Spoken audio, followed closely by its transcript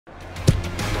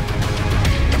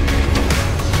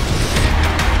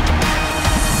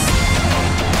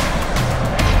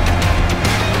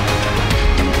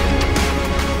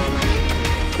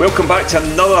Welcome back to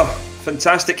another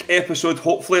fantastic episode,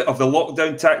 hopefully, of the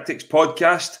Lockdown Tactics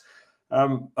podcast.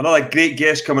 Another great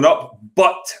guest coming up,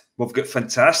 but we've got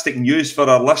fantastic news for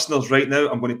our listeners right now.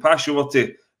 I'm going to pass you over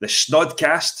to the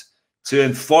Snodcast to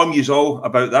inform you all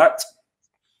about that.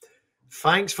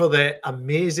 Thanks for the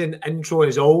amazing intro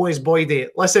as always, Boydy.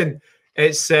 Listen,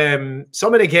 it's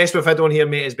some of the guests we've had on here,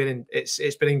 mate,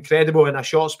 it's been incredible in a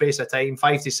short space of time,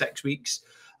 5 to 6 weeks.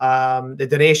 The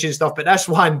donation stuff, but this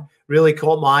one really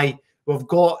caught my eye. We've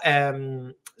got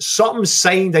something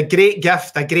signed, a great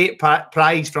gift, a great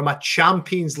prize from a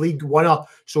Champions League winner.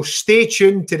 So stay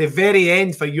tuned to the very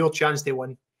end for your chance to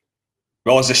win.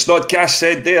 Well, as the Snodcast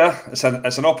said there, it's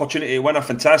an opportunity to win a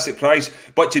fantastic prize.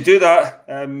 But to do that,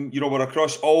 we're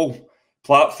across all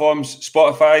platforms,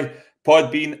 Spotify,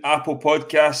 Podbean, Apple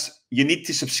Podcasts. You need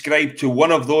to subscribe to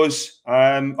one of those or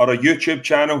a YouTube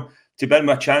channel to win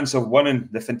my chance of winning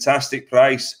the fantastic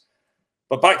prize.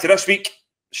 But back to this week,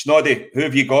 Snoddy, who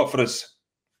have you got for us?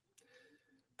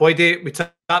 Boydy, we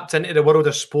tapped into the world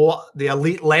of sport, the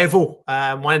elite level,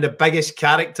 one of the biggest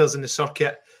characters in the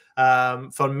circuit.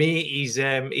 For me,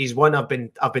 he's one I've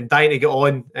been dying to get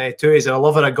on to. He's a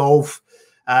lover of golf,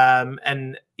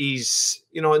 and he's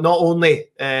not only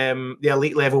the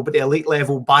elite level, but the elite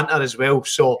level banter as well.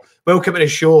 So welcome to the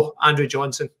show, Andrew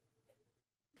Johnson.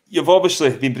 You've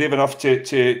obviously been brave enough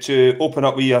to open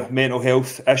up with your mental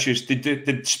health issues.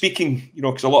 Did speaking,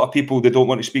 because a lot of people, they don't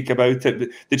want to speak about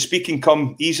it. Did speaking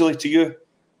come easily to you,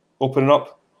 opening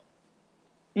up?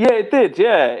 Yeah, it did.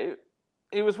 Yeah,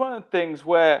 it was one of the things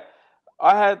where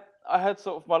I had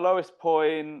sort of my lowest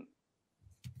point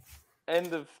end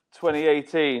of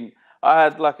 2018. I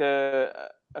had like a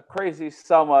crazy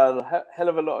summer, hell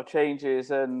of a lot of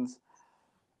changes, and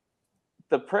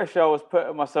the pressure I was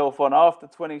putting myself on after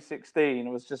 2016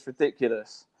 was just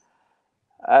ridiculous.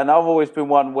 And I've always been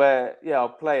one where,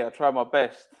 I'll try my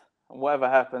best. And whatever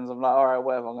happens, I'm like, all right,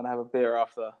 whatever, I'm going to have a beer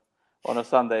after on a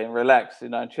Sunday and relax,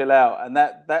 and chill out. And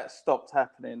that stopped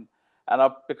happening. And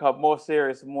I've become more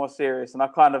serious and more serious. And I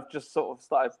kind of just sort of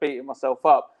started beating myself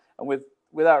up. And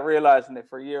without realizing it,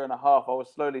 for a year and a half, I was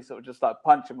slowly sort of just like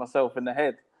punching myself in the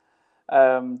head,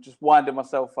 just winding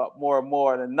myself up more and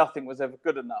more. And then nothing was ever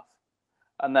good enough.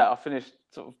 And that I finished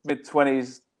sort of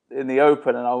mid-20s in the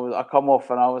Open, and I come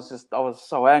off, and I was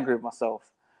so angry with myself.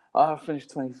 I finished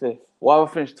 25th. Why I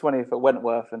finished 20th at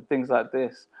Wentworth and things like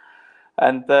this.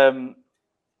 And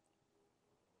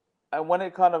when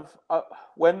it kind of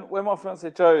when my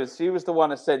fiancée Joe's, she was the one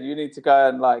that said you need to go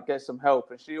and like get some help,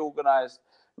 and she organised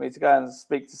me to go and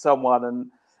speak to someone.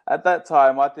 And at that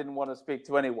time, I didn't want to speak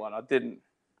to anyone. I didn't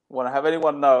want to have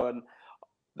anyone know. And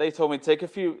they told me take a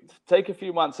few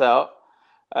months out.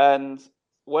 And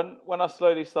when I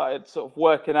slowly started sort of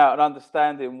working out and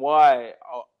understanding why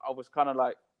I was kind of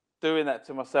like doing that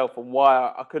to myself and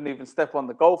why I couldn't even step on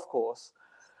the golf course,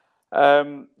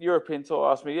 European Tour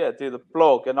asked me, do the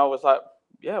blog. And I was like,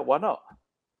 why not?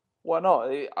 Why not?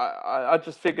 I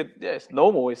just figured, it's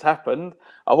normal. It's happened.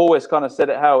 I've always kind of said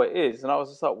it how it is. And I was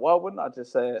just like, why wouldn't I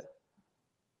just say it?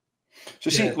 So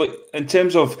see, like in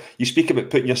terms of, you speak about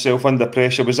putting yourself under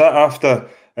pressure, was that after,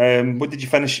 what did you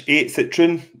finish 8th at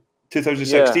Troon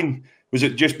 2016? Yeah. Was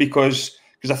it just because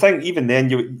I think even then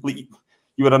you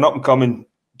were an up-and-coming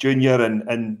junior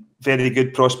and very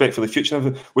good prospect for the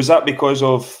future. Was that because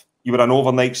of you were an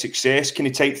overnight success kind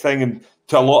of type thing, and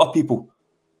to a lot of people,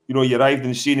 you arrived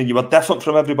in the scene and you were different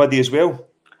from everybody as well?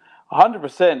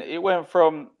 100%. It went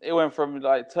from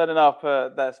like turning up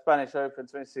at that Spanish Open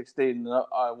 2016, and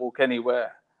I walk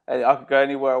anywhere. I could go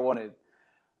anywhere I wanted,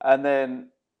 and then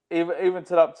even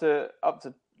to up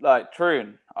to like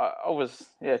Troon, I was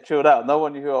chilled out. No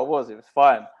one knew who I was. It was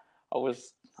fine. I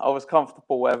was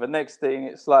comfortable. Whatever. Next thing,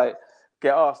 it's like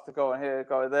get asked to go on here,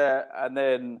 go there, and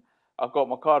then I got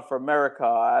my card for America.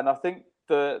 And I think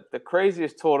the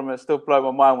craziest tournament still blew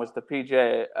my mind was the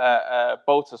PGA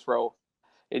Baltus Roll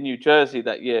in New Jersey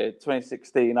that year,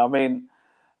 2016. I mean,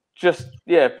 just,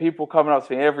 people coming up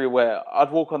to me everywhere. I'd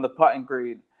walk on the putting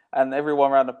green and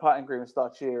everyone around the putting green would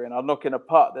start cheering. I'd knock in a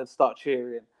putt, they'd start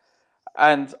cheering.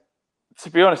 And to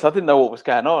be honest, I didn't know what was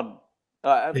going on.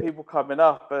 People coming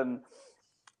up and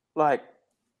like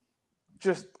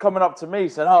just coming up to me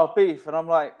saying, "Oh, Beef," and I'm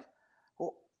like,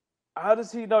 well, how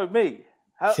does he know me?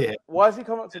 Why is he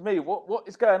coming up to me? What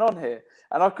is going on here?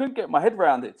 And I couldn't get my head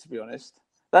around it, to be honest.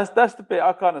 That's the bit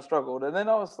I kind of struggled. And then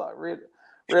I was like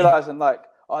realizing like,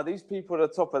 these people are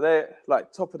top of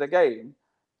the game.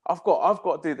 I've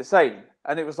got to do the same.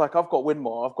 And it was like, I've got to win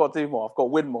more. I've got to do more. I've got to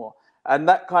win more. And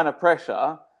that kind of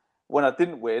pressure when I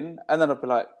didn't win, and then I'd be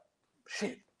like,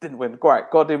 shit, didn't win. Great,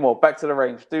 got to do more. Back to the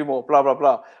range, do more. Blah blah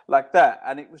blah, like that.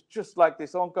 And it was just like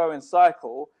this ongoing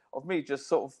cycle of me just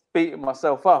sort of beating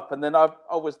myself up, and then I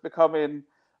was becoming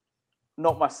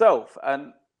not myself.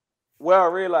 And where I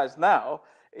realize now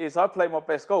is I play my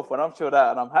best golf when I'm chilled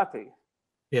out and I'm happy.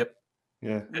 Yep.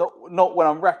 Yeah. Not when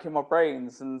I'm racking my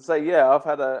brains and say, yeah, I've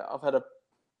had a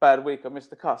bad week. I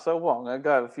missed the cut. So what? I'm gonna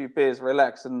go have a few beers,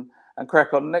 relax, and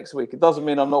crack on next week. It doesn't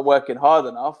mean I'm not working hard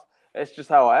enough. It's just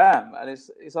how I am, and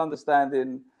it's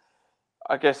understanding,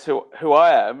 I guess, who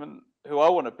I am and who I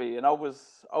want to be. And I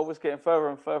was getting further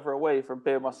and further away from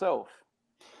being myself.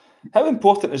 How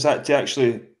important is that to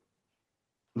actually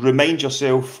remind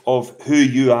yourself of who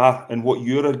you are and what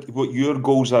your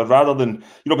goals are, rather than,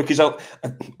 because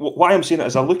why I'm saying it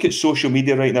is I look at social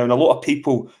media right now and a lot of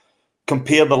people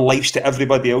compare their lives to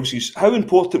everybody else's. How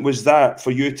important was that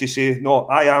for you to say, no,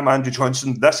 I am Andrew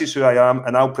Johnston, this is who I am,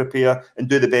 and I'll prepare and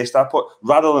do the best I put,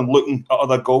 rather than looking at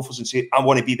other golfers and say, I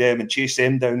want to be them and chase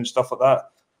them down and stuff like that?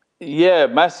 Yeah,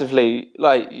 massively.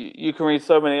 Like, you can read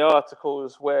so many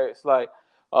articles where it's like,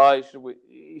 oh,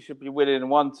 you should be winning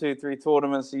 1, 2, 3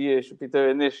 tournaments a year, you should be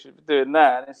doing this, you should be doing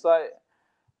that. And it's like,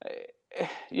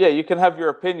 yeah, you can have your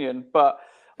opinion, but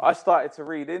I started to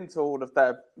read into all of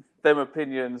them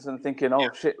opinions and thinking, oh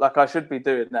shit, like I should be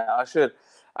doing that. I should.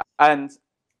 And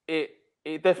it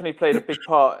definitely played a big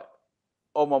part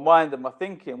on my mind and my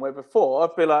thinking, where before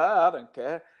I'd be like, oh, I don't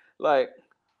care. Like,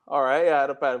 all right, yeah, I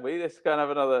had a bad week. Let's go and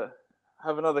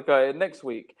have another go next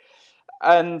week.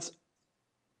 And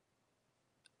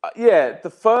yeah, the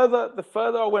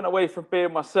further I went away from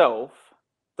being myself,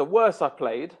 the worse I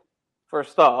played for a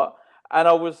start. And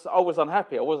I was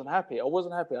unhappy. I wasn't happy.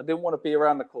 I didn't want to be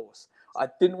around the course. I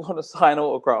didn't want to sign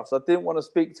autographs. I didn't want to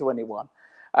speak to anyone.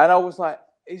 And I was like,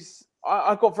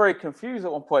 I got very confused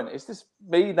at one point. Is this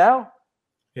me now?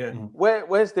 Yeah.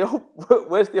 Where's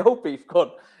the old Beef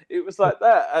gone? It was like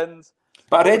that.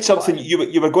 But I read something,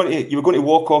 you were going to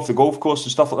walk off the golf course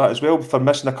and stuff like that as well for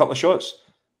missing a couple of shots.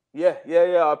 Yeah.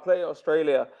 I played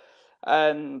Australia,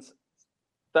 and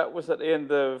that was at the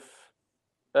end of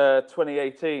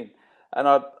 2018. And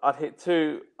I'd hit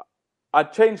 2.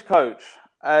 I'd changed coach,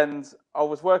 and I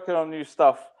was working on new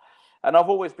stuff. And I've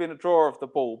always been a drawer of the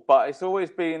ball, but it's always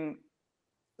been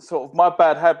sort of my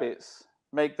bad habits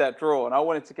make that draw. And I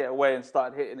wanted to get away and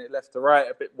start hitting it left to right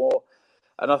a bit more.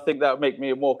 And I think that would make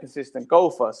me a more consistent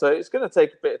golfer. So it's going to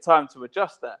take a bit of time to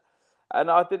adjust that. And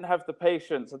I didn't have the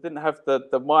patience. I didn't have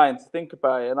the mind to think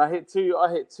about it. And I hit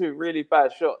two really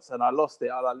bad shots, and I lost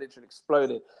it. I literally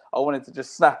exploded. I wanted to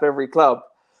just snap every club.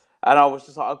 And I was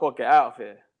just like, I've got to get out of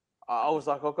here. I've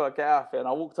got to get out of here. And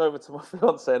I walked over to my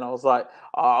fiance and I was like,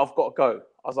 I've got to go.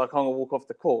 I was like, I'm going to walk off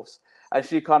the course. And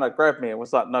she kind of grabbed me and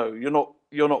was like, no, you're not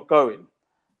going.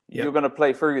 Yep. You're going to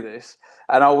play through this.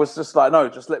 And I was just like, no,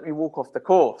 just let me walk off the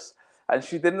course. And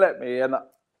she didn't let me. And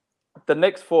the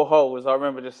next 4 holes, I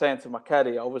remember just saying to my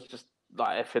caddy, I was just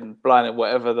like effing blinded,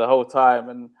 whatever, the whole time.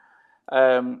 And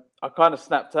I kind of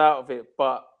snapped out of it.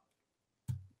 But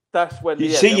that's when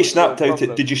you snapped out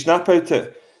it. Did you snap out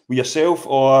it with yourself,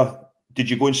 or did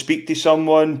you go and speak to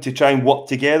someone to try and work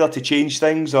together to change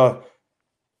things? Or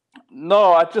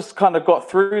no, I just kind of got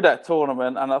through that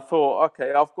tournament, and I thought,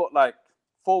 okay, I've got like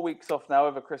 4 weeks off now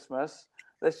over Christmas.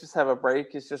 Let's just have a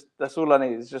break. That's all I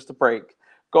need is just a break.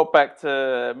 Got back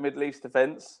to Middle East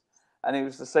events, and it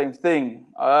was the same thing.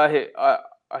 I hit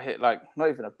like not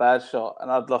even a bad shot,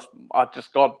 and it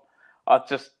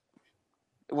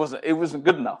wasn't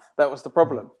good enough. That was the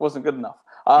problem. It wasn't good enough.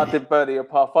 I did birdie a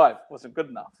par 5. Wasn't good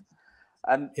enough.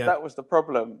 And that was the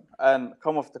problem. And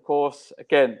come off the course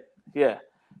again. Yeah.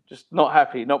 Just not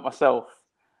happy, not myself.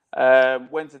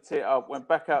 Went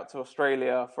back out to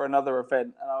Australia for another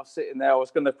event. And I was sitting there. I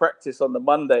was going to practice on the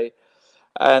Monday.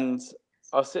 And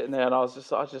I was sitting there and I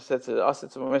said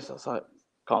to my missus, I was like,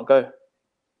 can't go.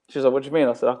 She was like, what do you mean?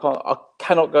 I said, I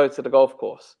cannot go to the golf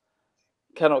course.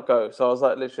 Cannot go. So I was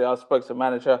like, literally, I spoke to the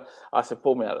manager. I said,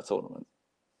 pull me out of the tournament.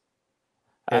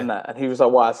 Yeah. And he was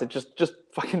like, why? I said, just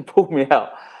fucking pull me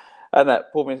out. And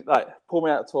that pull me out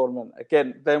of the tournament.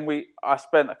 Again, then I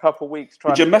spent a couple of weeks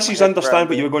trying. Did your missus understand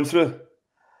what you were going through?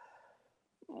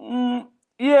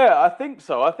 Yeah, I think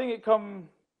so. I think it come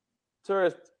to her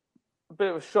as a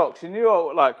bit of a shock. She knew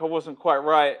I wasn't quite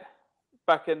right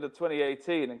back into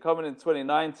 2018, and coming in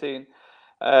 2019.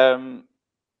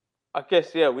 I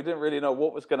guess, yeah, we didn't really know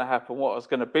what was going to happen, what it was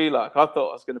going to be like. I thought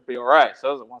I was going to be all right. So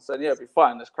I was the one saying, yeah, it'll be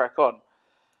fine. Let's crack on.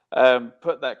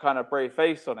 Put that kind of brave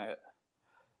face on it.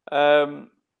 And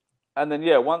then,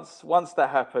 yeah, once that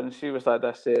happened, she was like,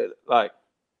 that's it. Like,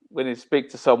 we need to speak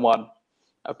to someone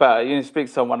about it. You need to speak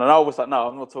to someone. And I was like, no,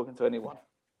 I'm not talking to anyone.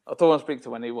 I don't want to speak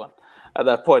to anyone at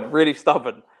that point. Really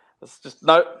stubborn. It's just,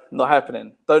 no, not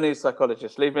happening. Don't need a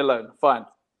psychologist. Leave me alone. Fine.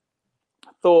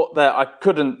 Thought that I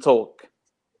couldn't talk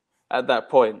at that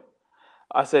point.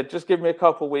 I said, just give me a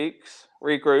couple of weeks,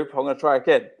 regroup. I'm going to try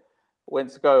again.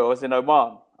 Went to go. I was in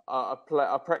Oman.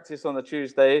 I practiced on the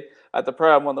Tuesday. At the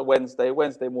pram on the Wednesday.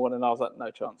 Wednesday morning, I was like, no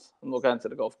chance. I'm not going to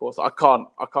the golf course. I can't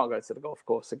go to the golf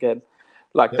course again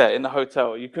like that in the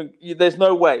hotel. There's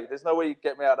no way. There's no way you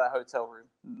get me out of that hotel room.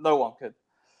 No one could.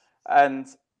 And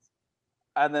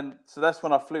then, so that's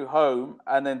when I flew home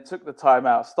and then took the time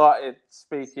out, started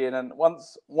speaking. And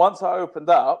once I opened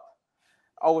up,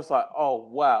 I was like, oh,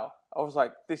 wow. I was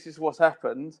like, this is what's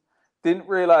happened. Didn't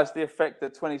realize the effect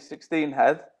that 2016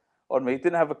 had on me.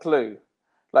 Didn't have a clue,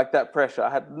 like that pressure. I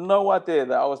had no idea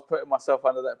that I was putting myself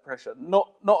under that pressure.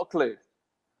 Not a clue.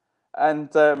 And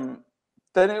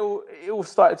then it all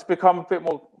started to become a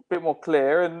bit more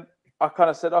clear. And I kind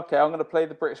of said, okay, I'm going to play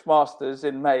the British Masters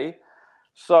in May.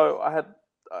 So I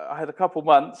had a couple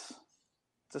months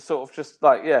to sort of just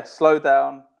slow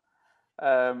down,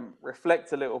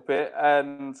 reflect a little bit,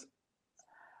 and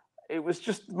it was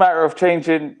just a matter of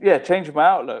changing my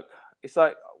outlook. It's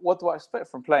like, what do I expect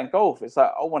from playing golf? It's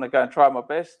like, I want to go and try my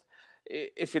best.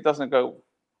 If it doesn't go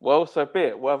well, so be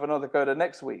it. We'll have another go the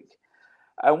next week.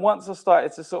 And once I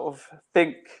started to sort of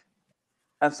think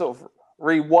and sort of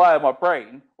rewire my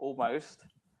brain almost,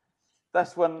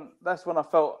 that's when I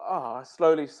felt, I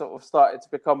slowly sort of started to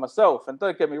become myself. And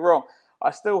don't get me wrong,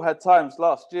 I still had times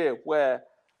last year where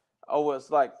I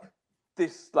was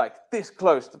this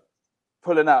close to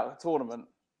pulling out a tournament.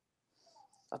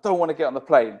 I don't want to get on the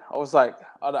plane. I was like,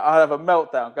 I have a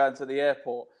meltdown going to the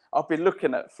airport. I've been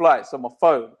looking at flights on my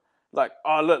phone. Like,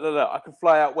 oh, look, I can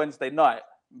fly out Wednesday night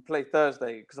and play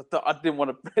Thursday because I didn't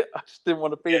want to. I just didn't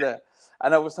want to be there.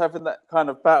 And I was having that kind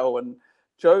of battle. And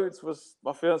Jodes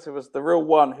my fiance was the real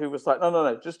one who was like,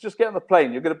 no, just get on the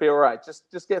plane. You're going to be all right.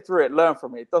 Just get through it. Learn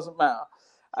from it. It doesn't matter.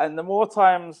 And the more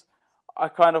times I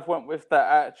kind of went with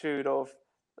that attitude of,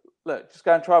 look, just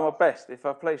go and try my best. If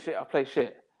I play shit, I play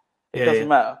shit. It doesn't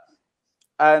matter.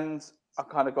 And I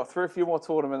kind of got through a few more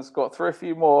tournaments, got through a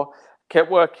few more, kept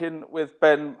working with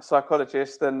Ben,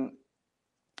 psychologist, and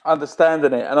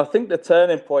understanding it. And I think the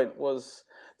turning point was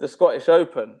the Scottish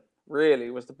Open,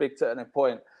 really, was the big turning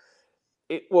point.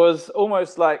 It was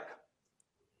almost like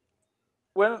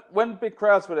when big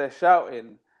crowds were there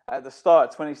shouting at the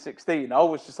start of 2016, I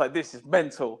was just like, this is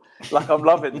mental. Like, I'm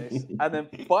loving this. And then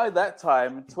by that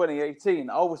time, in 2018,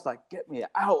 I was like, get me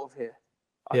out of here.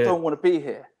 I don't want to be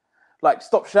here. Like,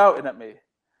 stop shouting at me.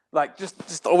 Like,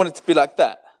 just I want it to be like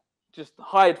that. Just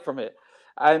hide from it.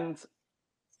 And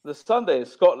the Sunday in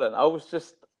Scotland,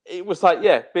 it was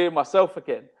like, being myself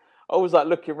again. I was like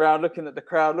looking around, looking at the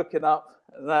crowd, looking up,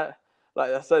 and that,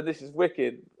 like I said, this is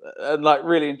wicked, and like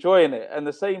really enjoying it. And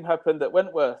the same happened at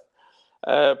Wentworth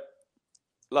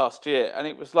last year. And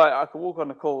it was like, I could walk on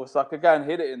the course, I could go and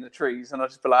hit it in the trees, and I'd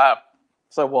just be like,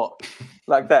 so what?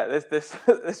 Like that.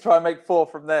 Let's try and make 4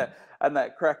 from there, and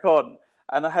that crack on.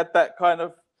 And I had that kind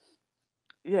of,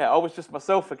 I was just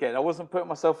myself again. I wasn't putting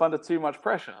myself under too much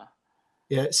pressure.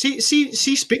 Yeah. See.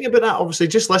 Speaking about that, obviously,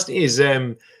 just listening is,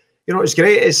 it's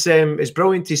great. It's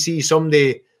brilliant to see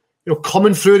somebody,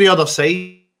 coming through the other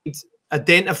side,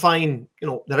 identifying,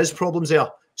 there is problems there,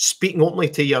 speaking openly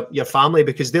to your family,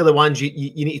 because they're the ones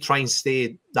you need to try and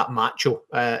stay that macho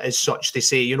as such, to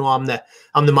say, I'm the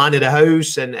man of the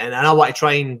house, and I want to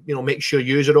try and make sure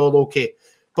yous are all okay.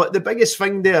 But the biggest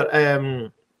thing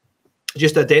there,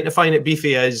 just identifying it,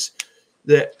 Beefy, is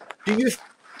that, do you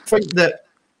think that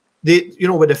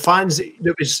with the fans,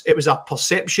 it was a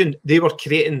perception they were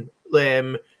creating,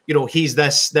 he's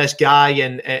this guy,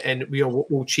 and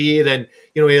we'll cheer, and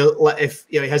if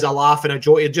he has a laugh and a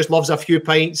joke, he just loves a few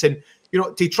pints, and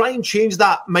to try and change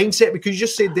that mindset, because you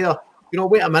just said there,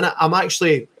 wait a minute, I'm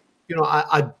actually,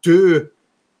 I do.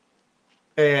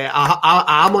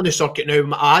 I'm on the circuit now.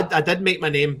 I did make my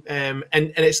name, and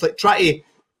it's like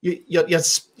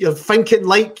you're thinking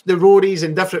like the Rorys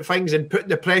and different things, and putting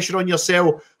the pressure on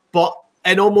yourself,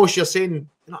 and almost you're saying,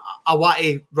 I want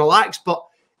to relax, but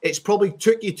it's probably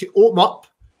took you to open up,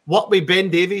 work with Ben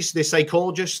Davies, the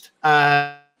psychologist,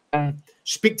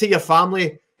 speak to your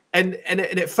family, and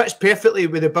it fits perfectly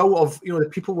with the bill of the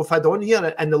people we've had on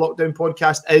here in the Lockdown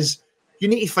podcast. Is you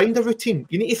need to find a routine.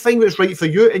 You need to find what's right for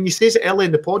you. And you says it early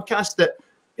in the podcast that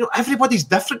everybody's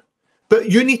different, but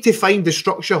you need to find the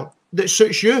structure that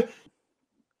suits you.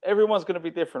 Everyone's going to be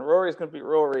different. Rory's going to be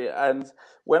Rory. And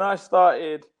when I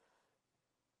started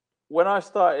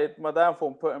my downfall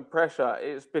and putting pressure,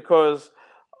 it's because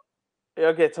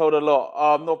I get told a lot,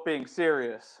 I'm not being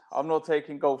serious. I'm not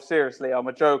taking golf seriously. I'm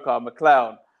a joker. I'm a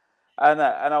clown. And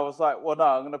I was like, well, no,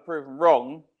 I'm going to prove them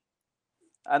wrong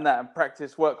and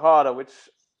practice, work harder, which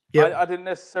Yep. I didn't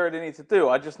necessarily need to do.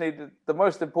 I just needed, the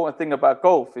most important thing about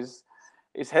golf is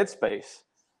headspace.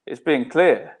 It's being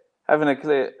clear, having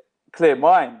a clear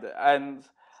mind, and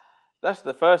that's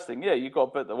the first thing. Yeah, you got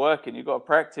to put the work in, you got to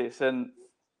practice, and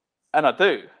I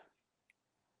do.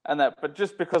 And that, but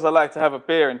just because I like to have a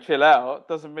beer and chill out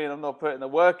doesn't mean I'm not putting the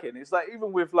work in. It's like,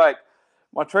 even with like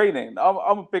my training, I'm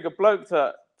a bigger bloke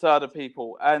to other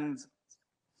people, and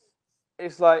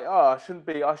it's like, oh, I shouldn't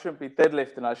be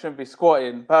deadlifting, I shouldn't be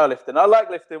squatting, powerlifting. I like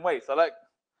lifting weights. I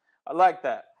like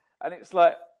that. And it's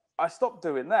like, I stopped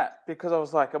doing that because I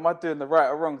was like, am I doing the right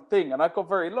or wrong thing? And I got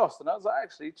very lost. And I was like,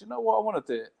 actually, do you know what? I want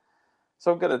to do it.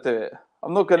 So I'm going to do it.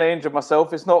 I'm not going to injure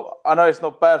myself. I know it's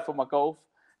not bad for my golf.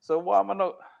 So why am I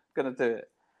not going to do it?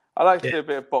 I like to do a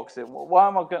bit of boxing. Why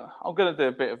am I going? I'm going to do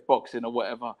a bit of boxing or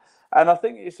whatever. And I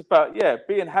think it's about,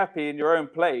 being happy in your own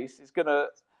place. It's going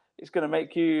to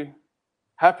make you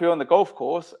happy on the golf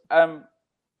course and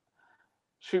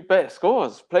shoot better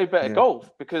scores, play better golf,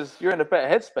 because you're in a better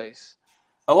headspace.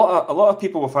 A lot of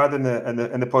people we've had in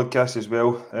the podcast as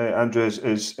well, Andrew,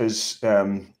 is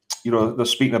they're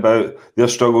speaking about their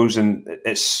struggles, and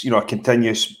it's a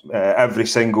continuous every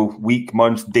single week,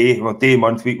 month, day,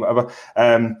 month, week, whatever.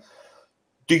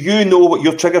 Do you know what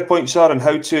your trigger points are and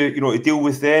how to deal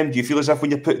with them? Do you feel as if when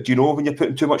you're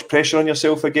putting too much pressure on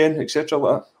yourself again, etc.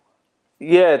 like that?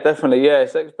 Yeah, definitely. Yeah,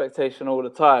 it's expectation all the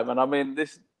time, and I mean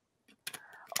this.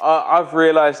 I've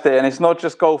realised it, and it's not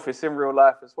just golf; it's in real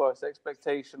life as well. It's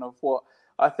expectation of what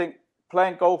I think.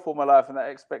 Playing golf all my life, and that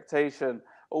expectation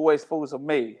always falls on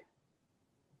me.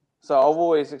 So I've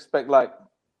always expect, like,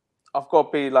 I've got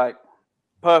to be like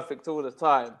perfect all the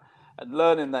time, and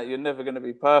learning that you're never going to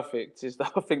be perfect is,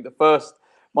 I think,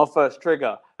 my first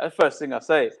trigger. That's the first thing I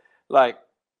say. Like,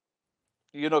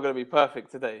 you're not going to be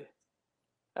perfect today.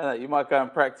 And you might go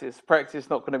and practice. Practice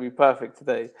not going to be perfect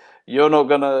today. You're not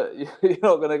gonna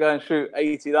go and shoot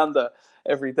 18 under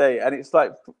every day. And it's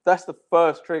like, that's the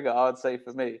first trigger I'd say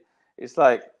for me. It's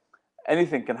like,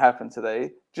 anything can happen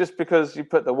today. Just because you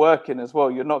put the work in as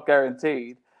well, you're not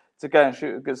guaranteed to go and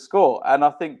shoot a good score. And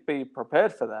I think be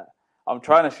prepared for that. I'm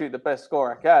trying to shoot the best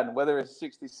score I can, whether it's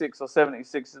 66 or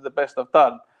 76 is the best I've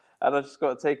done. And I just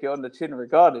got to take it on the chin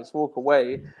regardless, walk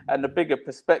away. And the bigger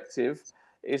perspective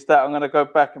is that I'm going to go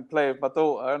back and play with my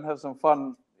daughter and have some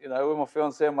fun, with my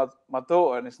fiance and my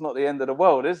daughter, and it's not the end of the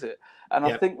world, is it? And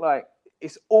I think, like,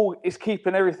 it's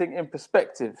keeping everything in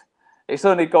perspective. It's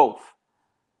only golf.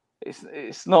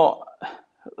 It's not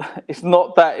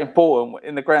that important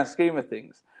in the grand scheme of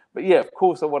things. But yeah, of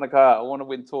course I want to go out. I want to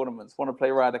win tournaments. I want to play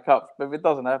Ryder Cup. But if it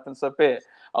doesn't happen, so be it.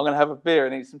 I'm going to have a beer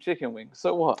and eat some chicken wings.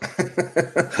 So what?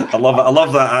 I love it. I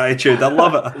love that attitude. I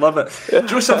love it. I love it. Do you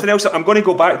know something else that I'm going to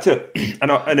go back to,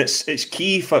 and it's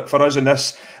key for us in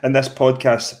this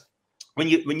podcast. When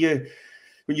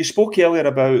you spoke earlier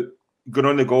about going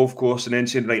on the golf course and then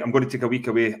saying, right, I'm going to take a week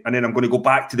away, and then I'm going to go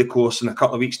back to the course in a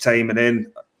couple of weeks' time, and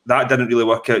then that didn't really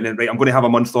work out, and then, right, I'm going to have a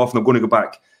month off and I'm going to go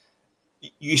back.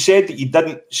 You said that you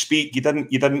didn't speak, you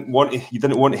didn't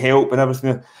want help and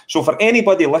everything. So for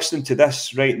anybody listening to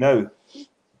this right now,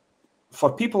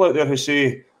 for people out there who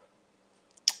say,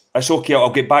 it's okay,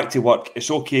 I'll get back to work, it's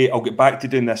okay, I'll get back to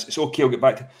doing this, it's okay, I'll get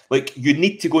back to, like, you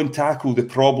need to go and tackle the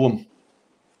problem,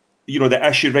 the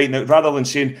issue right now, rather than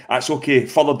saying, that's okay,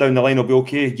 further down the line I'll be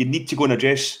okay. You need to go and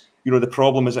address, the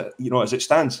problem as it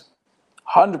stands.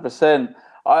 100%.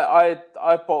 I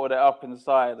bottled it up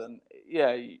inside, and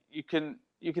yeah, you can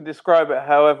describe it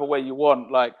however way you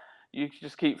want. Like, you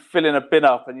just keep filling a bin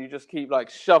up, and you just keep, like,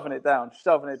 shoving it down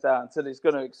until it's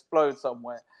going to explode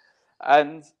somewhere.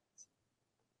 And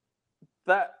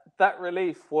that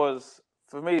relief was,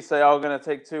 for me, say I'm going to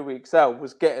take 2 weeks out,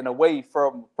 was getting away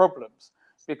from problems,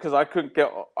 because I couldn't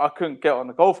get on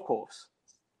the golf course.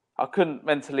 I couldn't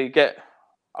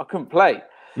play.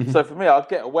 Mm-hmm. So for me, I'd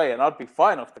get away and I'd be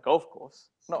fine off the golf course,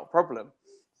 not a problem.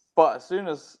 But as soon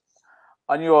as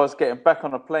I knew I was getting back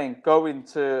on a plane, going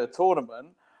to a tournament,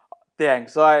 the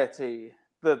anxiety,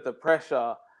 the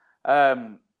pressure,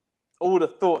 all the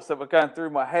thoughts that were going through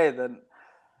my head, and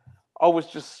I was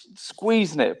just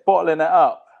squeezing it, bottling it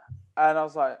up. And I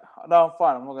was like, no, I'm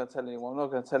fine. I'm not going to tell anyone.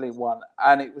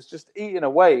 And it was just eating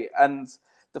away. And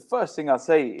the first thing I'd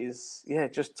say is,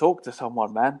 just talk to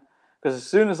someone, man. Because as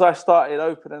soon as I started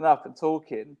opening up and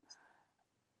talking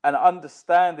and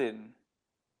understanding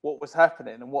what was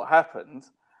happening and what happened,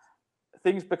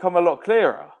 things become a lot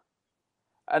clearer.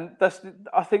 And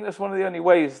I think that's one of the only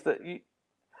ways that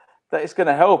it's going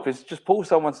to help, is just pull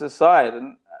someone to the side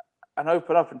and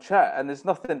open up and chat. And there's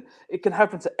nothing, it can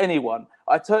happen to anyone.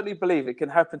 I totally believe it can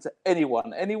happen to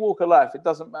anyone, any walk of life. It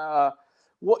doesn't matter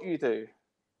what you do.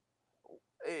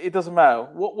 it doesn't matter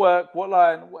what work, what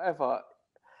line, whatever.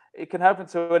 It can happen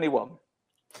to anyone,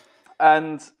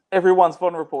 and everyone's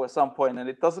vulnerable at some point. And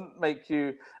it doesn't make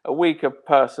you a weaker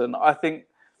person. I think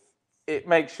it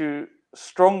makes you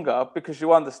stronger because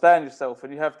you understand yourself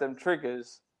and you have them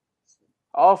triggers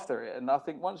after it. And I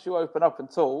think once you open up and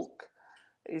talk,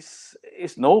 it's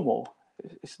normal.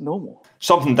 It's normal.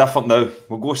 Something different now.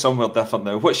 We'll go somewhere different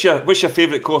now. What's your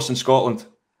favourite course in Scotland?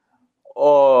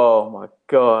 Oh my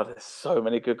God, there's so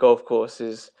many good golf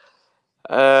courses.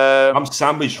 I'm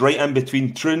sandwiched right in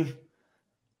between Troon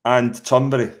and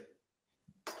Turnberry.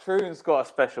 Troon's got a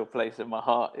special place in my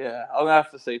heart. Yeah, I'm gonna have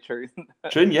to say Troon.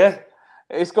 Troon, yeah.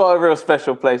 It's got a real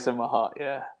special place in my heart.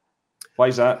 Yeah. Why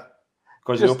is that?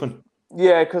 Because the Open.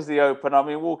 Yeah, because the Open. I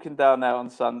mean, walking down there on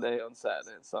Saturday and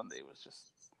Sunday was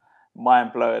just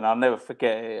mind blowing. I'll never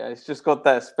forget it. It's just got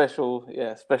that special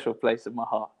place in my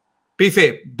heart.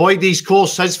 Beefy, Boydy's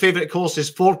course, his favourite course is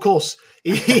 4 course.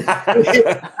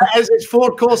 It's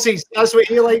 4 courses. That's what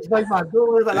he likes, big man.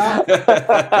 Don't live at that.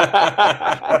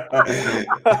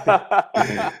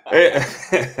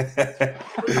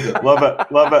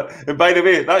 Love it. And by the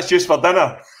way, that's just for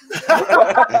dinner.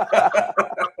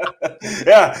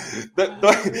 Yeah,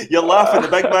 you're laughing. The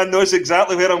big man knows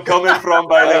exactly where I'm coming from.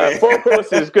 By the way, 4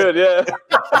 courses, good. Yeah.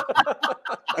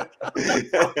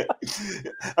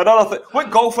 Another thing. What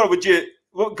golfer would you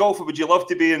love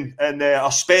to be in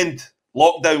or spend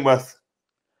lockdown with?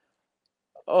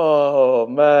 Oh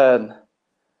man,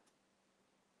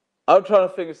 I'm trying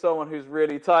to think of someone who's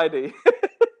really tidy.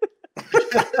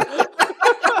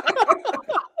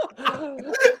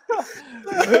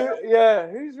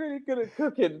 Who's really good at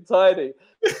cooking and tidy?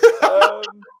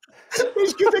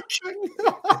 Who's good at cooking?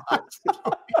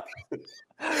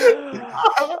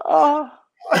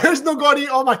 Who's not going to eat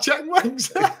all my chicken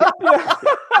wings?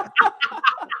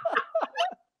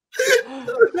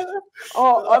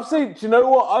 Oh, I've seen. Do you know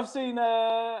what? I've seen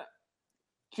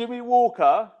Jimmy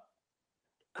Walker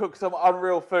cook some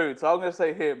unreal food. So I'm going to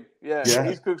say him. Yeah,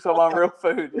 he's cooked some unreal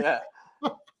food. Yeah.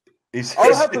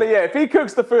 I'll happily, if he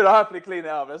cooks the food, I'll happily clean it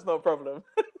up. That's no problem.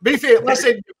 Beefy,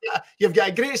 listen, you've got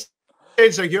a great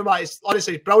sense of humour. It's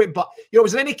honestly brilliant. But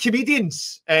was there any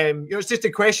comedians? It's just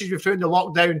the questions we threw in the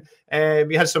lockdown.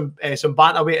 We had some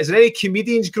banter with. Is there any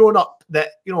comedians growing up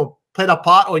that played a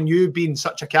part on you being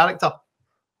such a character?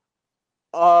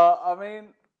 I mean,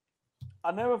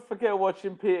 I never forget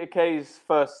watching Peter Kay's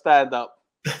first stand-up.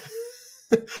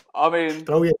 I mean,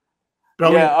 brilliant.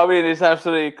 Yeah, I mean, it's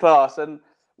absolutely class. And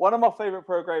one of my favourite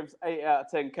programmes, 8 out of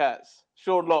 10 Cats.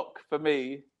 Sean Locke for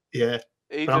me. Yeah.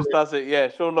 He just does it. Yeah,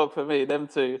 Sean Locke for me. Them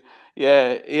two.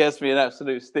 Yeah, he has me in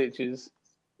absolute stitches.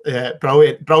 Yeah,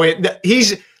 brilliant.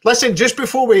 Listen, just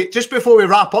before we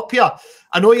wrap up here,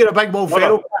 I know you're a big Will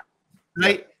Ferrell,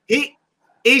 right?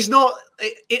 He's not.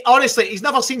 Honestly, he's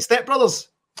never seen Step Brothers.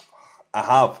 I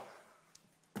have.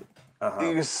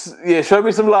 Yeah, show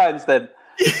me some lines then.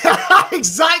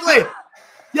 Exactly.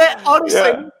 Yeah,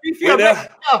 honestly.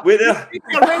 Wait there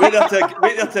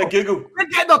to Google. We're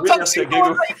getting our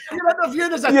tuxedo. You're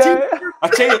interviewing as a team.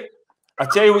 I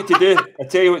tell you what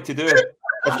to do.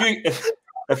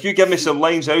 If you give me some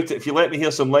lines out, if you let me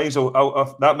hear some lines,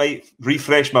 that might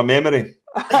refresh my memory.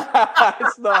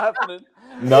 It's not happening.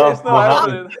 No, it's not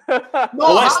happening.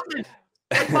 Not happening.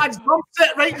 Big man's drum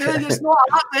set right now. It's not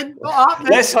happening. Not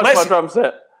happening. Let's touch my drum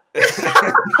set.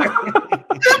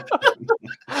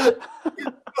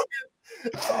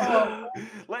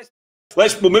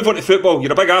 We'll move on to football.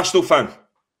 You're a big Arsenal fan.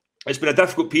 It's been a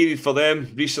difficult period for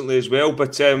them recently as well,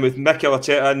 but with Mikel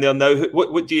Arteta in there now,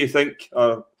 what do you think?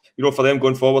 For them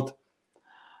going forward?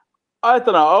 I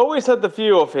don't know. I always had the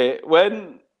view of it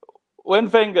when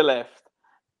Wenger left.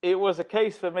 It was a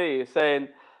case for me saying,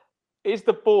 is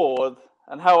the board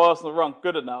and how Arsenal run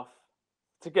good enough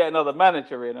to get another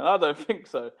manager in? And I don't think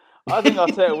so. I think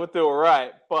Arteta would do all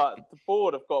right, but the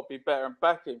board have got to be better and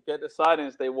back him, get the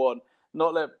signings they want,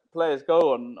 not let players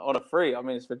go on a free. I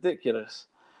mean, it's ridiculous.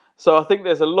 So I think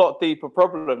there's a lot deeper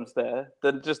problems there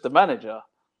than just the manager.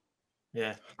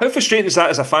 Yeah. How frustrating is that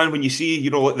as a fan when you see,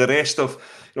 like the rest of,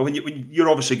 when you're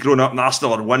obviously growing up and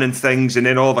Arsenal are winning things, and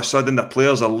then all of a sudden the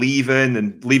players are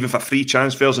leaving for free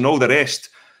transfers and all the rest.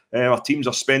 Our teams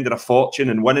are spending a fortune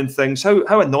and winning things.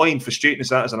 How annoying, frustrating is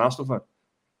that as an Arsenal fan?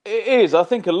 It is. I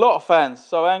think a lot of fans are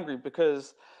so angry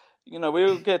because, we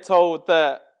all get told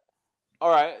that, all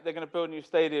right, they're going to build a new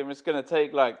stadium. It's going to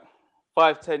take like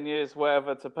 5-10 years,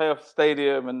 whatever, to pay off the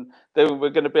stadium, and then we're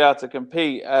going to be able to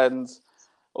compete. And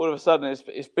all of a sudden,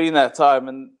 it's been that time,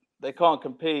 and they can't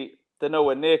compete. They're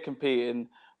nowhere near competing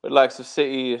with likes of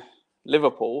City,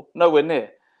 Liverpool, nowhere near.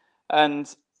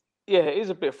 And yeah, it is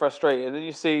a bit frustrating. And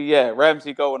you see,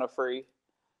 Ramsey go on a free.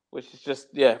 which is just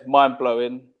mind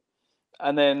blowing.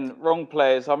 And then wrong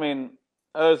players. I mean,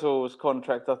 Ozil's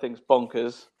contract I think is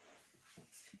bonkers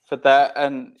for that,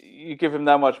 and you give him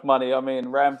that much money. I mean,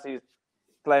 Ramsey's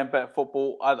playing better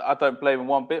football. I don't blame him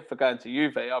one bit for going to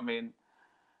Juve. I mean,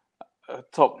 a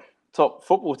top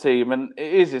football team, and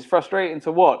it's frustrating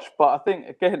to watch. But I think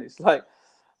again, it's like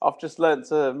I've just learned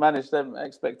to manage them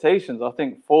expectations. I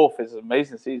think 4th is an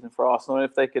amazing season for Arsenal. And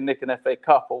if they can nick an FA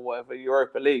Cup or whatever,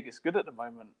 Europa League, it's good at the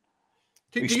moment.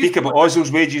 We speak about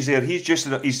Ozil's wages there. He's just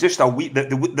a wee,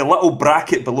 the little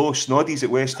bracket below Snoddy's at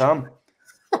West Ham.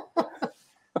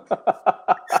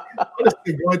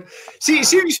 Honestly, God. See,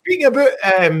 speaking about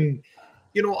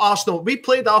Arsenal, we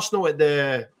played Arsenal at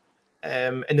the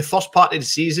in the first part of the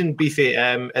season, Beefy,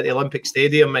 at the Olympic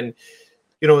Stadium, and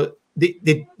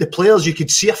the players, you could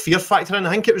see a fear factor, and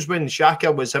I think it was when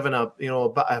Xhaka was having a bit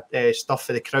of stuff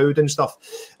for the crowd and stuff,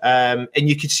 and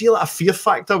you could see a fear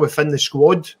factor within the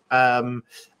squad, and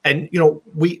they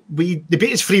beat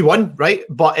us 3-1, right?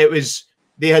 But it was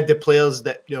they had the players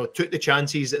that took the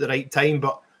chances at the right time,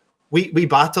 but we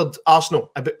battered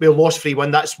Arsenal. We lost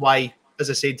 3-1. That's why, as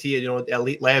I said to you, the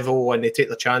elite level and they take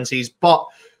their chances. But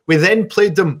we then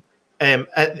played them at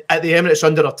the Emirates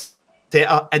under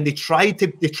Arteta, and they tried to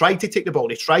take the ball.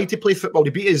 They tried to play football. They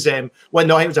beat us 1-0.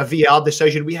 It was a VAR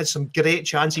decision. We had some great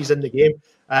chances in the game.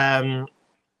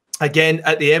 Again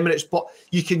at the Emirates, but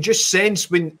you can just sense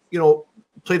when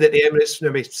played at the Emirates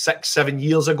maybe 6-7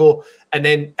 years ago, and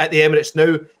then at the Emirates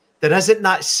now, there isn't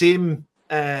that same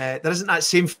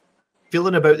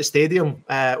feeling about the stadium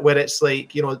where it's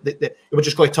like we're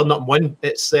just going to turn up and win.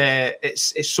 It's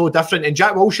so different. And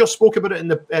Jack Wilshere spoke about it in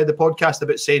the podcast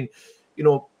about saying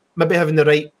maybe having the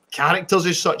right characters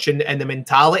as such and the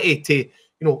mentality to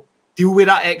deal with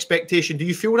that expectation. Do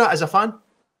you feel that as a fan?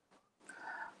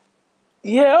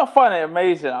 Yeah, I find it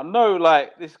amazing. I know,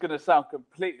 this is going to sound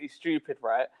completely stupid,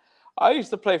 right? I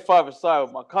used to play five-a-side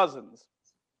with my cousins,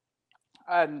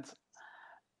 and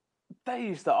they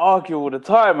used to argue all the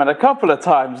time. And a couple of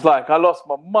times, I lost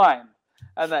my mind,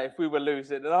 and if we were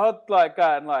losing, and I'd go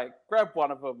and grab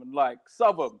one of them and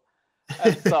sub them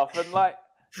and stuff, and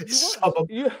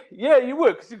you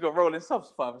would, because you've got rolling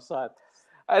subs five-a-side,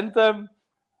 and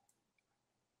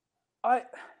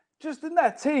just in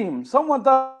that team, someone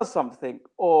does something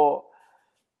or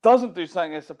doesn't do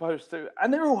something they're supposed to,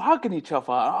 and they're all hugging each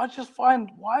other. And I just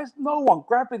find, why is no one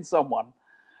grabbing someone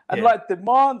and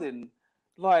demanding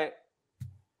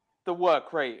the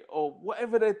work rate or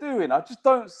whatever they're doing? I just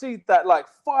don't see that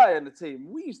fire in the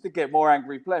team. We used to get more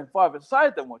angry playing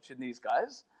five-a-side than watching these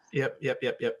guys. Yep.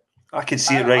 I can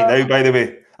see it right now, by the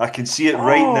way. I can see it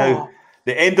right now.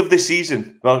 The end of the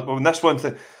season. Well, on this one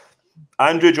thing,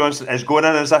 Andrew Johnston is going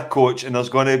in as a coach, and there's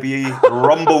going to be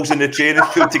rumbles in the training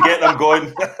field to get them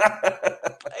going.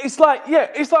 It's like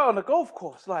on the golf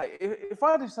course. If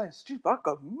I do something stupid, I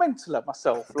go mental at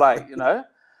myself, and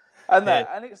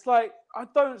and it's I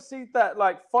don't see that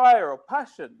fire or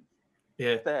passion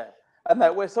there, and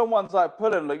that where someone's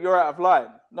pulling, you're out of line.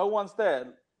 No one's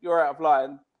there. You're out of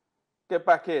line. Get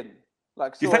back in. Do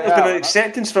you think there's been an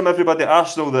acceptance from everybody at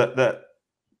Arsenal that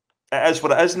it is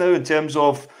what it is now in terms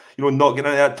of not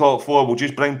getting into that top four? We'll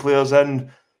just bring players in,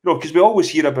 because we always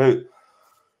hear about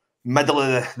middle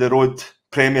of the road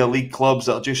Premier League clubs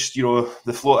that are just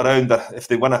they float around if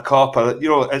they win a cup. Or,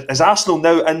 is Arsenal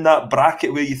now in that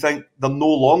bracket where you think they're no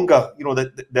longer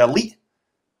the elite?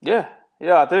 Yeah,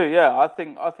 I do. Yeah, I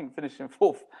think finishing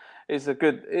 4th is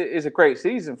a great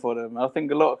season for them. I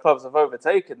think a lot of clubs have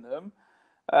overtaken them.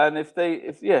 And if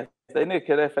they nick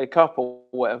an FA Cup or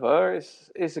whatever,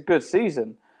 it's a good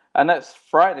season. And that's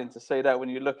frightening to say that when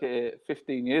you look at it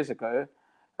 15 years ago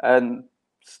and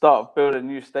start building a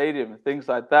new stadium and things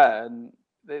like that, and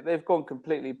they've gone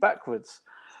completely backwards.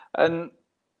 And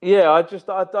I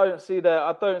don't see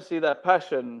that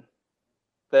passion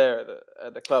there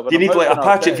at the club. Do you need a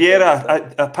Patrick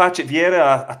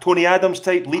Vieira, a Tony Adams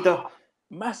type leader?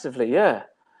 Massively, yeah.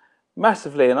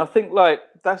 Massively, and I think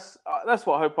that's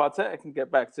what I hope Arteta can get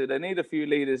back to. They need a few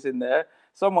leaders in there.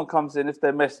 Someone comes in, if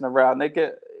they're messing around, it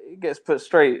gets put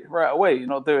straight right away. You're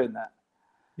not doing that.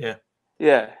 Yeah.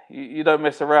 You don't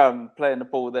mess around playing the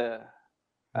ball there.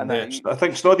 And I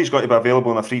think Snoddy's got to be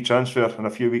available on a free transfer in a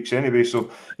few weeks anyway.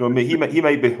 So he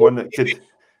might be one that could.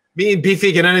 Me and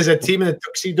Beefy getting in as a team in a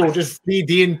tuxedo, just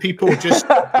 3D'ing people, just.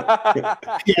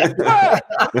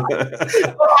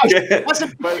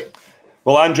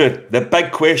 Well, Andrew, the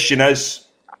big question is,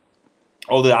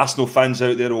 all the Arsenal fans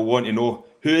out there will want to know,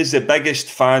 who is the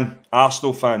biggest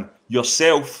Arsenal fan,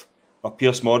 yourself or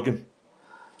Piers Morgan?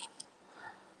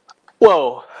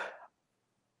 Well,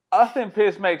 I think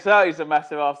Piers makes out he's a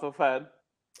massive Arsenal fan.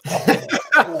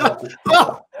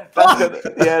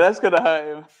 That's gonna hurt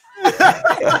him.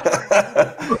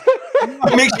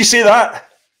 What makes you say that?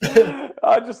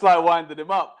 I just like winding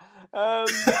him up.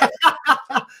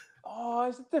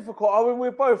 It's difficult. I mean,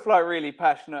 we're both like really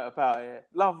passionate about it.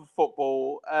 Love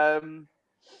football.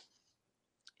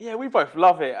 We both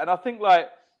love it, and I think I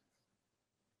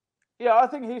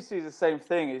think he sees the same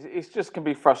thing. It just can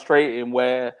be frustrating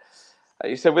where, like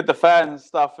you said, with the fans and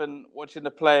stuff, and watching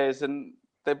the players, and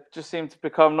they just seem to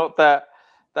become not that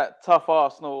tough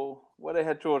Arsenal where they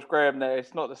had George Graham there.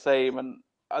 It's not the same, and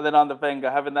then under Wenger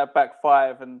having that back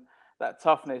five and that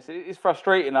toughness, it's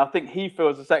frustrating. I think he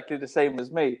feels exactly the same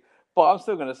as me, but I'm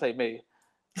still going to say me.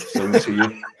 Same to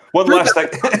you. One last thing.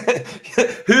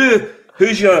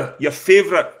 Who's your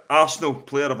favourite Arsenal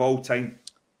player of all time?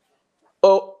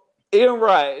 Oh, Ian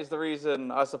Wright is the reason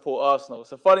I support Arsenal.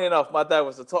 So funny enough, my dad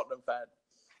was a Tottenham fan.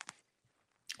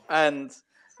 And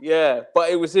but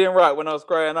it was Ian Wright when I was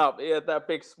growing up. He had that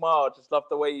big smile, just loved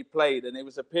the way he played, and it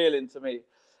was appealing to me.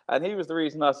 And he was the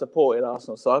reason I supported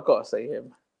Arsenal, so I've got to say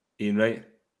him. Ian Wright.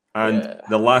 And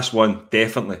the last one,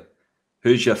 definitely.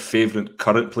 Who's your favourite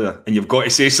current player? And you've got to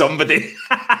say somebody.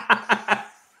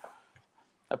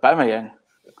 Aubameyang.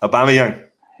 Aubameyang.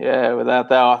 Yeah, without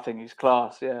doubt, I think he's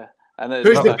class, yeah. And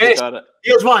who's the best?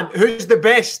 Here's one. Who's the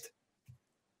best?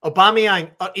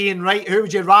 Aubameyang or Ian Wright? Who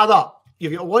would you rather?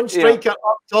 You've got one striker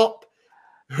up top.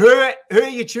 Who are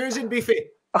you choosing, Beefy?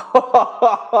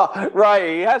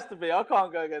 Righty, he has to be. I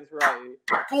can't go against Righty.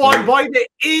 Go on, boy.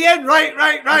 Ian, right.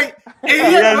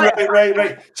 Ian,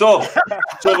 right. So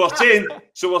we're saying.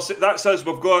 That says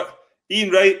we've got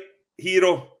Ian Wright,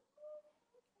 hero,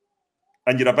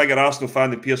 and you're a bigger Arsenal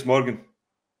fan than Piers Morgan.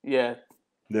 Yeah.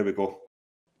 There we go.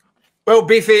 Well,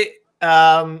 Beefy,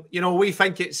 we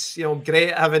think it's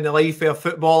great having the life of a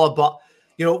footballer, but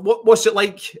what's it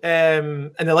like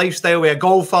in the lifestyle with a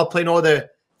golfer, playing all the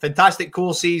fantastic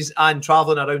courses and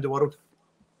travelling around the world?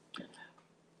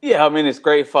 Yeah, I mean, it's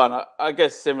great fun. I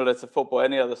guess similar to football,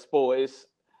 any other sport,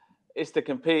 it's the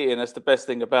competing. That's the best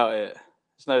thing about it.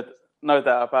 There's no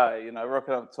doubt about it.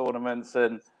 Rocking up tournaments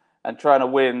and trying to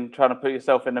win, trying to put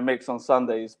yourself in the mix on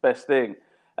Sunday is the best thing.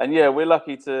 And yeah, we're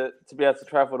lucky to be able to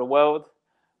travel the world.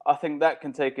 I think that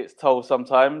can take its toll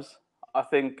sometimes. I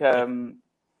think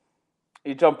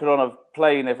you're jumping on a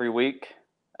plane every week,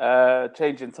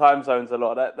 changing time zones a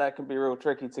lot. That can be real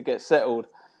tricky to get settled.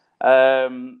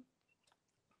 But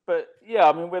yeah,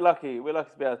 I mean, we're lucky. We're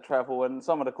lucky to be able to travel, and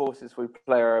some of the courses we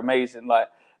play are amazing. Like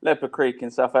Leopard Creek in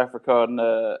South Africa on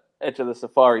the edge of the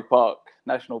Safari Park,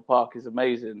 National Park, is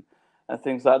amazing, and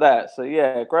things like that. So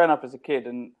yeah, growing up as a kid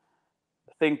and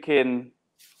thinking,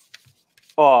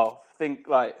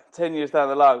 like 10 years down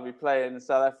the line, we'll be playing in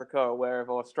South Africa or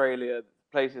wherever, Australia,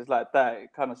 places like that.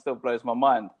 It kind of still blows my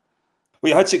mind.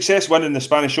 Well, you had success winning the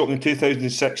Spanish Open in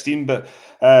 2016, but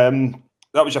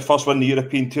that was your first win in the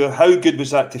European Tour. How good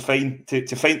was that to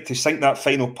sink that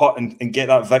final putt and get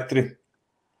that victory?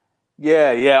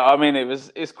 Yeah. I mean,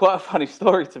 it's quite a funny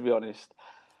story, to be honest.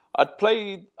 I'd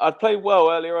played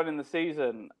well earlier on in the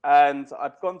season, and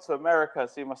I'd gone to America to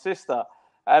see my sister,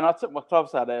 and I took my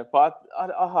clubs out there, but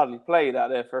I hardly played out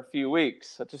there for a few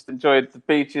weeks. I just enjoyed the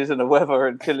beaches and the weather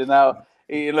and chilling out,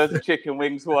 eating loads of chicken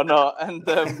wings, whatnot. And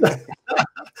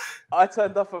I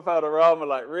turned up at Valderrama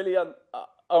like really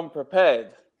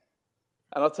unprepared.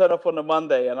 And I turned up on the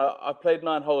Monday, and I played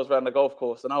 9 holes around the golf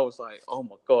course, and I was like, oh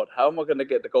my God, how am I going to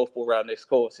get the golf ball around this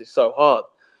course? It's so hard.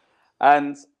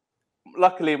 And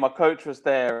luckily my coach was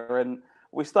there, and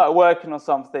we started working on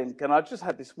something, and I just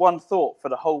had this one thought for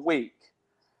the whole week.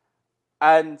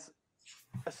 And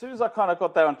as soon as I kind of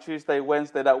got there on Tuesday,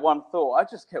 Wednesday, that one thought, I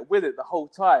just kept with it the whole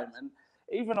time. And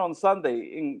even on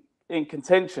Sunday in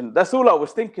contention, that's all I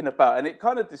was thinking about. And it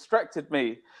kind of distracted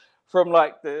me from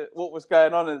like what was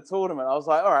going on in the tournament. I was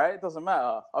like, all right, it doesn't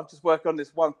matter. I've just worked on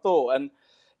this one thought. And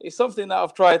it's something that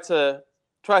I've tried to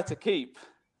keep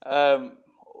like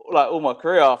all my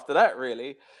career after that,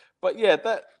 really. But yeah,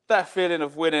 that feeling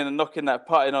of winning and knocking that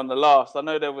putt in on the last. I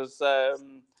know there was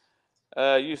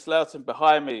Hugh Loughton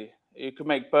behind me. You could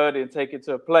make birdie and take it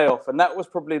to a playoff. And that was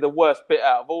probably the worst bit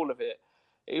out of all of it.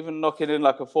 Even knocking in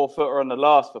like a 4-footer on the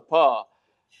last for par.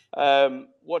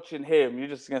 Watching him, you're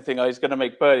just going to think, oh, he's going to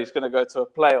make birdie. He's going to go to a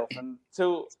playoff. And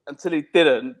until he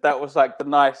didn't, that was like the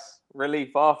nice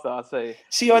relief after, I'd say.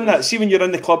 See when you're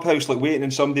in the clubhouse, like waiting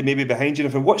on somebody maybe behind you,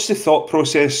 what's the thought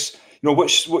process?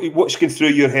 What's going through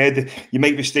your head? You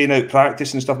might be staying out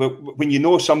practice and stuff, but when you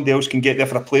know somebody else can get there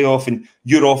for a playoff and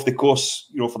you're off the course,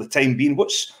 for the time being,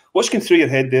 what's going through your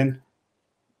head then?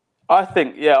 I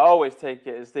think, I always take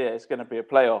it as it's going to be a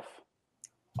playoff.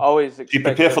 I always expect. Do you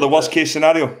prepare for the worst case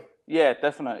scenario? Yeah,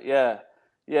 definitely. Yeah.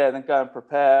 then go and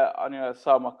prepare. I knew I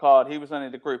signed my card. He was only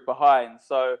the group behind,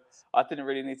 so I didn't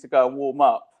really need to go and warm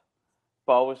up.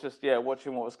 But I was just,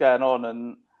 watching what was going on.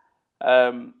 And,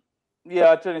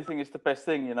 I generally think it's the best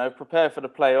thing, prepare for the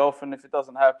playoff. And if it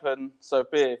doesn't happen, so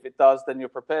be it. If it does, then you're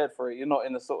prepared for it. You're not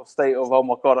in the sort of state of, oh,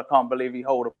 my God, I can't believe he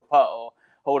hold a putt or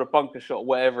hold a bunker shot,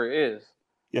 whatever it is.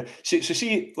 Yeah. So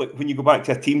see, like when you go back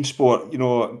to a team sport,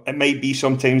 it might be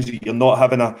sometimes you're not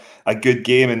having a good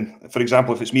game. And for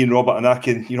example, if it's me and Robert and I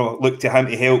can, look to him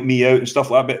to help me out and stuff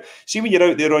like that. But see, when you're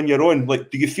out there on your own,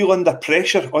 like, do you feel under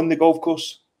pressure on the golf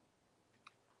course?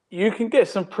 You can get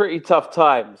some pretty tough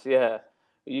times, yeah.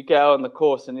 You get out on the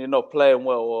course and you're not playing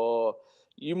well, or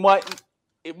it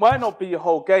might not be your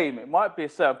whole game. It might be a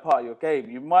certain part of your game.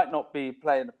 You might not be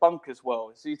playing the bunkers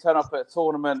well. So you turn up at a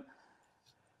tournament,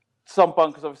 some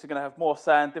bunkers obviously going to have more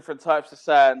sand, different types of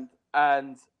sand,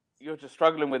 and you're just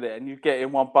struggling with it. And you get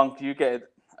in one bunker, you get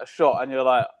a shot, and you're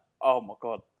like, oh my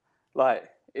God. Like,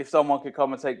 if someone could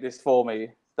come and take this for me,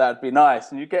 that'd be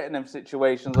nice. And you get in them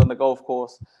situations on the golf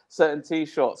course, certain tee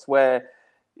shots where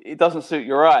it doesn't suit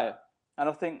your eye. And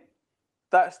I think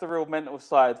that's the real mental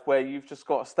side, where you've just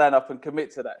got to stand up and commit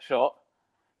to that shot,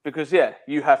 because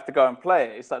you have to go and play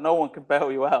it. It's like no one can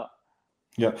bail you out.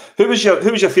 Yeah. Who was your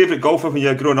favourite golfer when you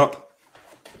were growing up?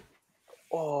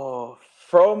 Oh,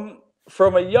 from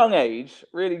a young age,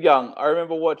 really young, I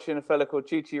remember watching a fella called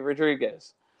Chichi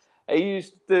Rodriguez. He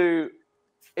used to do,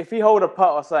 if he hold a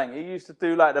putt or something, he used to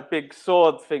do like the big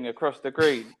sword thing across the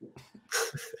green.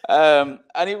 And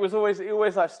he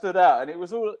always like stood out, and it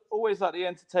was always like the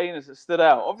entertainers that stood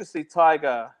out. Obviously,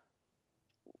 Tiger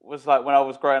was like, when I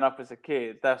was growing up as a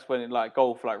kid, that's when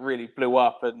golf really blew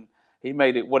up, and he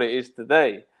made it what it is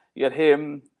today. You had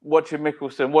him, watching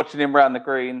Mickelson, watching him around the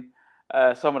green.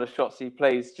 Some of the shots he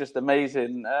plays, just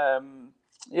amazing.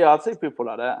 I'd say people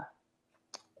like that.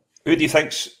 Who do you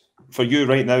think's, for you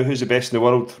right now, who's the best in the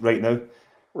world right now?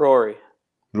 Rory.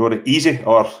 Easy,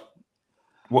 or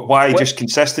why just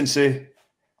consistency?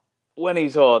 When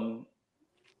he's on,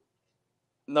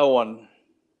 not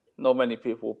many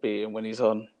people beat him when he's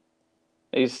on.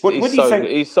 He's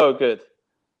so good.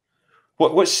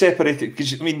 What's separated?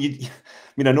 Because I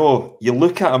know you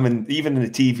look at him, and even in the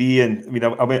TV, and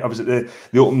I was at the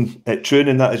Open at Troon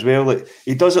and that as well. Like,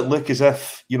 he doesn't look as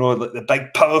if like the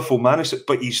big powerful man,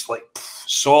 but he's like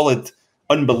solid,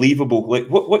 unbelievable. Like,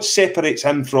 what separates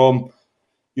him from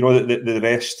the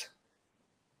rest?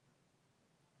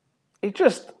 He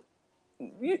just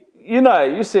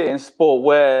you see it in sport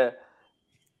where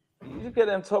you get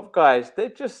them top guys. They're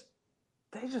just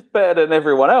better than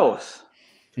everyone else.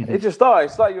 Mm-hmm.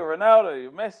 It's like your Ronaldo,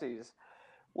 your Messi's,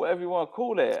 whatever you want to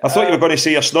call it. I thought you were going to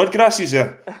say your Snodgrasses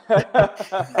there.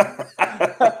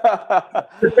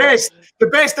 the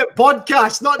best at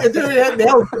podcasts, not to do anything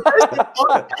else.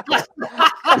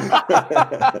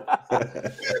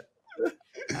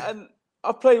 And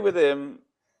I played with him,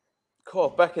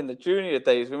 back in the junior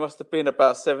days. We must have been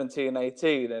about 17,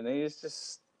 18, and he's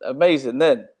just amazing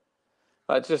then.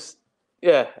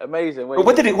 Amazing. But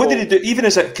what did he do? Even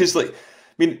as because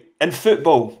in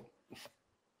football,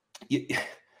 we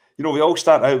all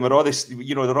start out and we're all this,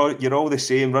 you're all the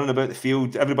same, running about the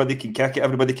field. Everybody can kick it,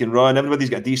 everybody can run, everybody's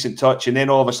got a decent touch, and then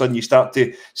all of a sudden you start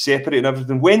to separate and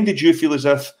everything. When did you feel as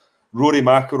if Rory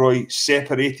McIlroy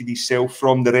separated himself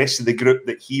from the rest of the group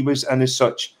that he was in as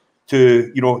such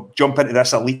to, jump into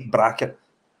this elite bracket?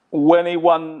 When he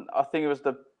won, I think it was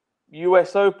the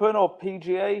US Open or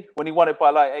PGA, when he won it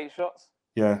by 8 shots.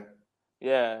 Yeah.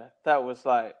 Yeah, that was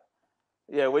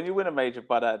when you win a major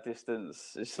by that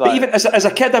distance, it's But even as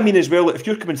a kid, as well, if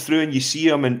you're coming through and you see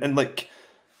him and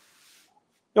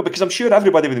because I'm sure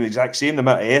everybody with the exact same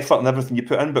amount of effort and everything you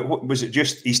put in, but what was it,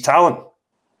 just his talent?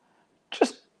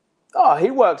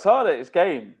 He works hard at his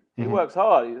game. He works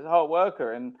hard. He's a hard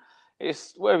worker, and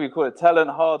it's whatever you call it, talent,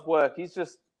 hard work. He's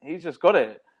just got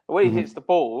it. The way he hits the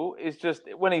ball is just,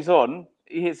 when he's on,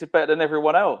 he hits it better than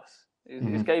everyone else.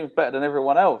 His game's better than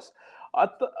everyone else. I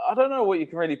don't know what you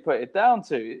can really put it down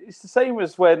to. It's the same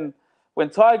as when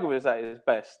Tiger was at his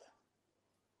best.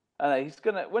 And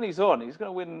when he's on, he's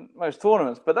gonna win most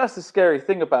tournaments. But that's the scary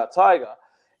thing about Tiger,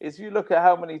 is you look at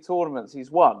how many tournaments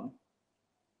he's won.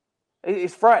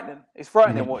 It's frightening. It's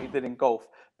frightening what he did in golf.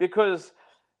 Because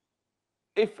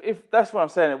if that's what I'm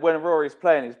saying, when Rory's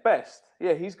playing his best,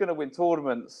 he's going to win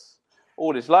tournaments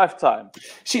all his lifetime.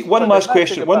 See, one last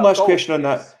question on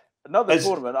that. Another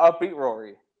tournament, I'll beat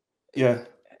Rory. Yeah.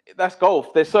 That's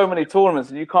golf. There's so many tournaments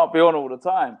and you can't be on all the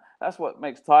time. That's what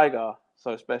makes Tiger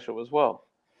so special as well.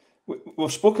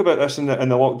 We've spoke about this in the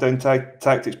Lockdown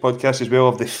Tactics podcast as well,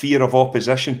 of the fear of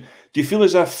opposition. Do you feel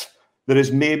as if there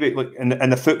is maybe like in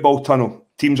the football tunnel,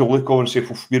 teams will look over and say,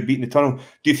 we're beating the tunnel.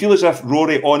 Do you feel as if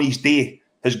Rory on his day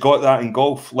has got that in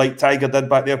golf, like Tiger did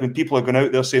back there, when people are going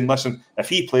out there saying, listen, if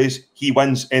he plays, he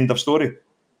wins, end of story?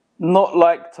 Not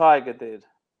like Tiger did.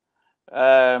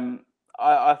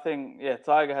 I think, yeah,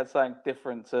 Tiger had something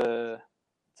different to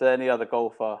any other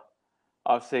golfer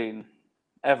I've seen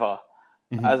ever.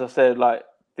 Mm-hmm. As I said, like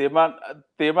the amount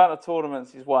of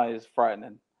tournaments he's won is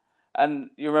frightening. And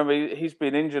you remember he's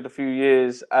been injured a few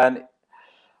years, and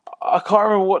I can't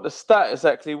remember what the stat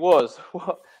exactly was.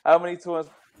 How many tournaments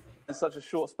in such a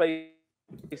short space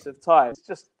of time? It's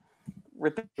just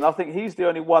ridiculous. I think he's the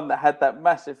only one that had that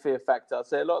massive fear factor. I'd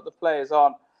say a lot of the players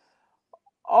aren't.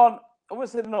 I wouldn't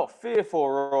say they're not fearful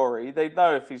of Rory. They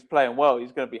know if he's playing well,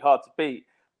 he's going to be hard to beat.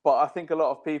 But I think a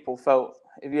lot of people felt,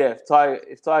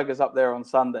 if Tiger's up there on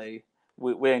Sunday,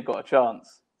 we ain't got a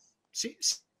chance. See,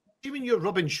 when you're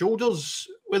rubbing shoulders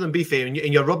with him, Beefy, and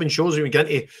you're rubbing shoulders when you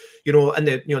get into, in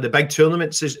the big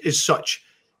tournaments is such.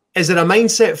 Is there a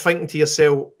mindset thinking to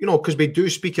yourself, because we do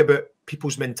speak about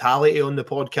people's mentality on the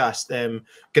podcast,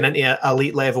 going into an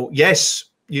elite level. Yes,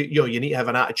 you need to have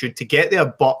an attitude to get there,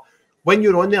 but when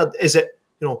you're on there, is it,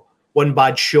 one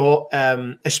bad shot,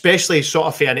 especially sort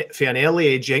of for an early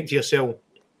age, you think to yourself,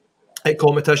 at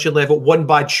competition level, one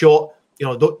bad shot,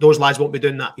 those lads won't be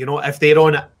doing that. If they're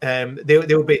on it,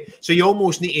 they'll be. So you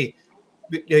almost need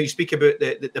to, you speak about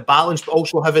the balance, but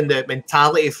also having the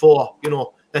mentality for,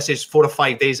 this is 4 or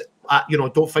 5 days.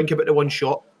 Don't think about the one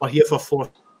shot. We're here for 4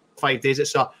 or 5 days.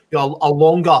 It's a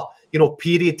longer,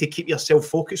 period to keep yourself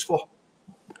focused for.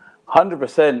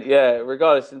 100%, yeah.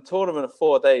 Regardless, in a tournament of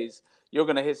 4 days, you're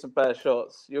going to hit some bad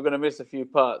shots. You're going to miss a few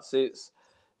putts.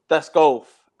 That's golf,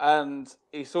 and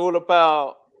it's all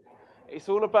about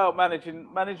managing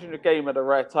the game at the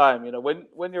right time.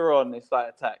 When you're on, it's like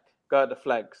attack, go at the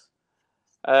flags.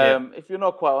 If you're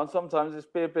not quite on, sometimes it's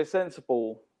be a bit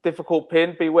sensible. Difficult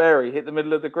pin, be wary, hit the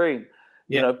middle of the green.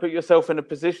 Put yourself in a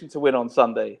position to win on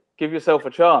Sunday. Give yourself a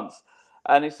chance,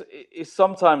 and it's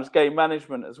sometimes game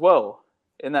management as well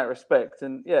in that respect.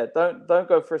 And yeah, don't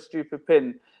go for a stupid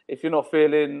pin if you're not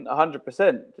feeling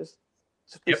 100%. Just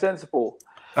be sensible.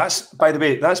 By the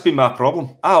way, that's been my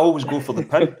problem. I always go for the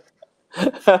pin.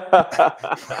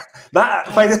 that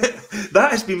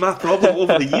has been my problem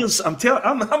over the years. I'm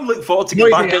looking forward to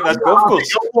getting back at this golf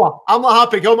course. I'm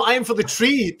not happy. I'm aiming for the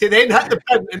tree to then hit the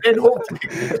pin and then hope to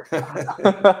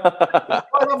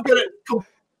I'm getting it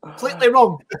completely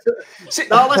wrong.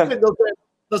 Now listen,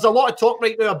 there's a lot of talk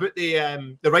right now about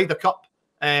the Ryder Cup,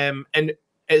 and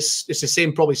it's the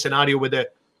same probably scenario with the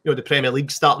Premier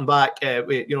League starting back.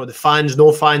 The fans,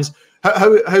 no fans.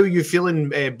 How are you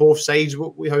feeling both sides?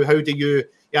 How do you?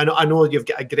 Yeah, I know you've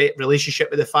got a great relationship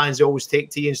with the fans. They always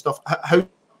take to you and stuff. How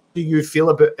do you feel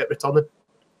about it returning?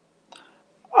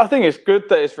 I think it's good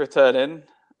that it's returning.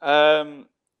 Not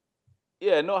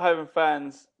having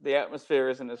fans, the atmosphere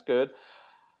isn't as good.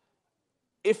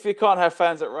 If you can't have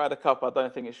fans at Ryder Cup, I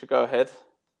don't think it should go ahead.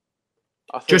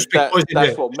 I think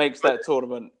that's what makes that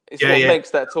tournament. It's what makes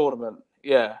that tournament.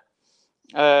 Yeah.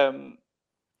 I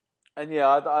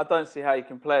don't see how you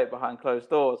can play it behind closed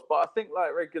doors. But I think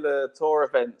like regular tour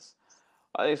events,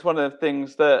 I think it's one of the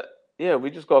things that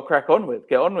we just got to crack on with,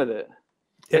 get on with it.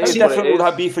 How different will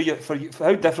that be for you?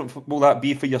 How different will that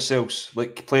be for yourselves?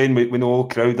 Like playing with the whole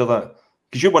crowd of that,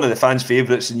 because you're one of the fans'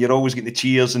 favourites, and you're always getting the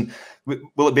cheers. And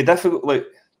will it be difficult, like,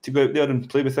 to go out there and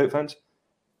play without fans?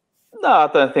 No, I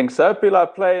don't think so. It'd be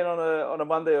like playing on a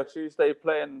Monday or Tuesday,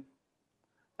 playing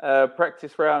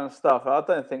practice round and stuff. I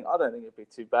don't think it'd be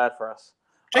too bad for us.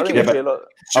 I think it'd be a lot.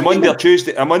 A Monday or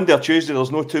Tuesday,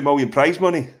 there's no $2 million prize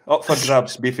money up for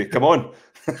grabs, Beefy. Come on.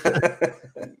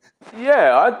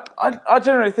 I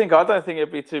generally think I don't think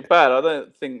it'd be too bad. I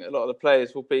don't think a lot of the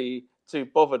players will be too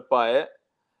bothered by it.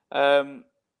 And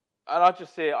I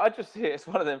just see it as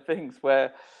one of them things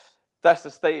where that's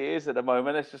the state it is at the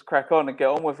moment. Let's just crack on and get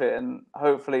on with it, and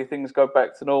hopefully things go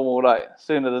back to normal like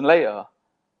sooner than later.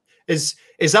 Is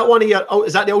that one of your?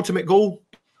 Is that the ultimate goal,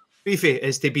 Beefy?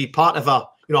 Is to be part of a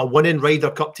winning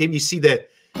Ryder Cup team? You see the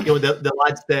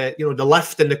lads, the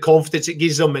lift and the confidence it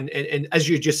gives them, and as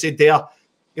you just said there,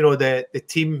 the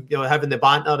team, having the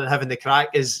banter and having the crack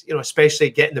is,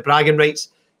 especially getting the bragging rights.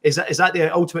 Is that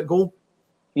the ultimate goal?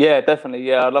 Yeah, definitely.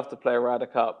 Yeah, I'd love to play a Ryder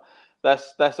Cup.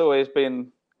 That's always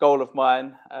been goal of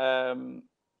mine. 100%.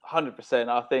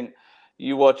 I think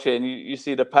you watch it and you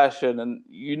see the passion, and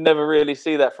you never really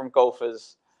see that from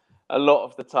golfers a lot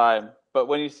of the time. But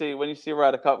when you see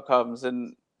Ryder Cup comes,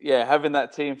 and having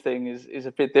that team thing is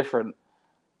a bit different.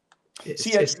 I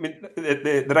mean,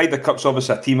 the Ryder Cup's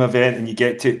obviously a team event, and you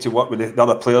get to work with the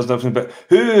other players and everything. But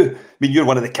I mean, you're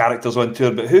one of the characters on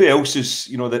tour, but who else is,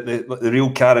 the real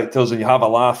characters, and you have a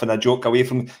laugh and a joke away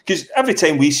from? Because every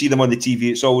time we see them on the TV,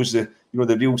 it's always the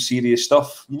real serious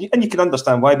stuff, and you can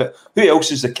understand why. But who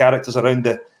else is the characters around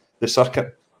the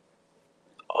circuit?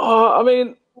 Oh, I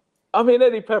mean,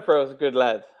 Eddie Pepperell's a good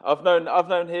lad. I've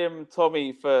known him,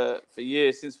 Tommy, for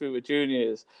years, since we were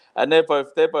juniors, and they're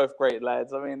both great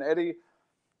lads. I mean, Eddie's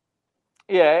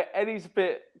a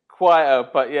bit quieter,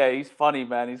 but yeah, he's funny,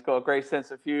 man. He's got a great sense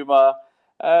of humour.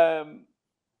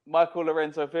 Michael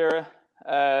Lorenzo Vera,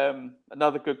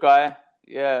 another good guy.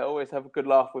 Yeah, always have a good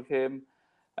laugh with him.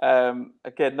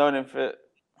 Again, known him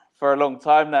for a long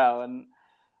time now, and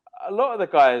a lot of the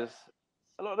guys,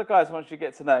 once you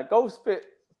get to know, golf's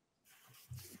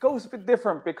a bit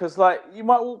different, because like you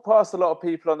might walk past a lot of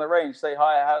people on the range, say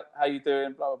hi, how you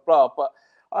doing, blah blah blah, but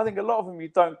I think a lot of them you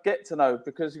don't get to know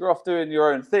because you're off doing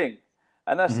your own thing,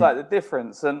 and that's like the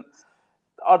difference. And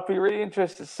I'd be really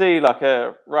interested to see, like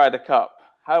a Ryder Cup,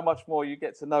 how much more you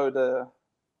get to know the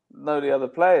other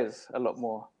players a lot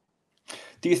more.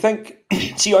 Do you think,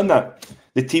 see on that,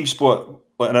 the team sport,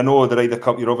 and I know the Ryder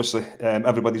Cup, you're obviously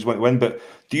everybody's want to win, but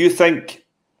do you think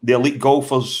the elite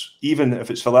golfers, even if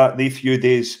it's for that, they few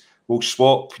days will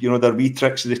swap, their wee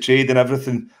tricks of the trade and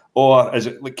everything? Or is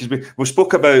it, because we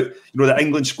spoke about, the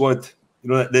England squad,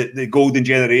 the golden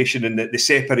generation and the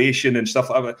separation and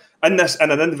stuff like that. In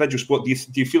an individual sport, do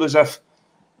you feel as if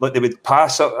like they would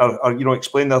pass or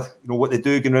explain their, what they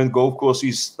do going around golf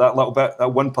courses, that little bit, that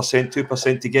 1%,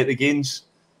 2% to get the gains?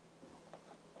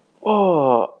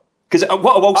 Oh, because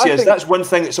what I will say is that's one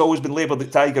thing that's always been labelled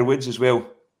at Tiger Woods as well.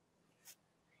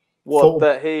 What,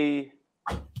 that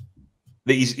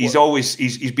he's always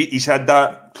had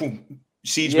that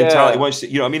siege mentality. Wants to,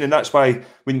 what I mean, and that's why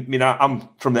I'm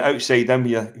from the outside. When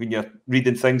you're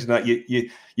reading things and that,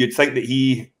 you'd think that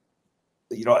he,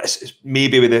 it's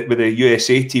maybe with the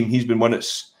USA team, he's been one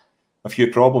that's a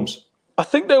few problems. I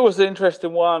think there was an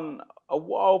interesting one a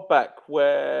while back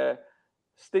where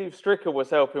Steve Stricker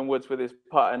was helping Woods with his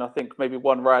putt, and I think maybe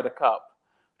won Ryder Cup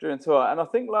during tour. And I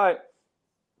think like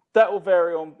that will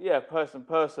vary on person to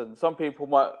person. Some people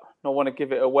might not want to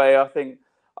give it away. I think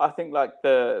like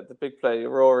the big player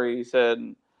Rory's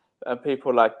and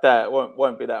people like that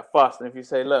won't be that fussed. And if you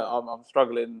say, look, I'm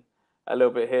struggling a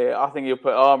little bit here, I think he'll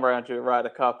put arm around you at Ryder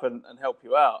Cup and help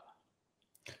you out.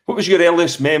 What was your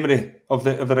earliest memory of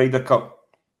the Ryder Cup?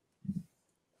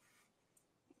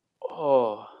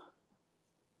 Oh,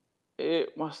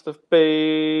 it must have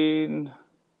been.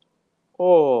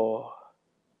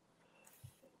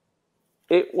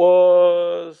 It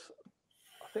was.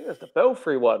 I think it was the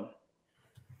Belfry one.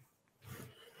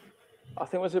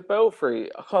 Was it Belfry?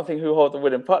 I can't think who held the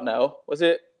winning putt now. Was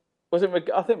it? I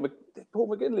think did Paul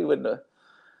McGinley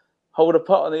hold a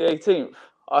putt on the 18th.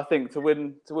 I think to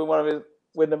win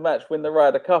the match, win the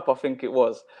Ryder Cup. I think it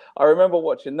was. I remember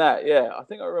watching that. Yeah, I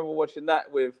think I remember watching that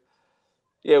with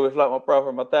like my brother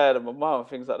and my dad and my mum and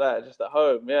things like that, just at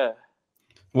home. Yeah.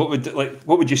 What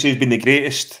would you say has been the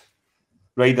greatest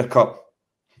Ryder Cup?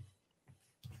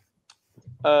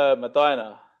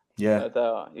 Medina. Yeah. No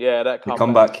doubt. Yeah, that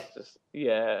comeback.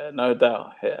 No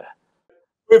doubt. Yeah.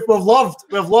 We've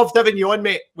loved having you on,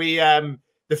 mate. We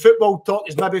the football talk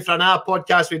is maybe for another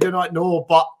podcast. We do not know,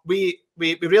 but we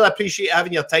really appreciate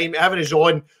having your time, having us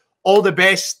on. All the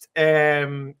best.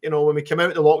 When we come out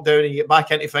of the lockdown and you get back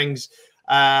into things.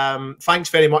 Thanks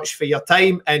very much for your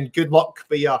time and good luck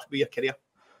with your career.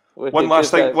 One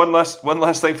last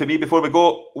thing for me before we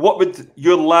go. What would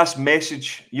your last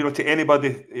message, to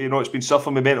anybody, it's been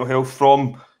suffering with mental health,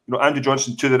 from Andrew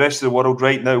Johnston to the rest of the world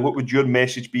right now? What would your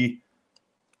message be?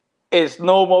 It's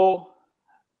normal,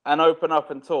 and open up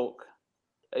and talk.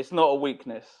 It's not a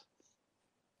weakness.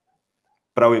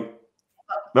 Brilliant.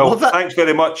 Well, thanks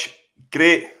very much.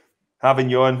 Great having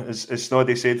you on, as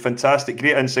Snoddy said. Fantastic,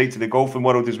 great insight to the golfing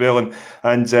world as well, and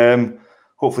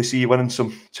hopefully see you winning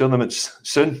some tournaments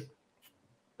soon.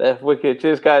 That's wicked.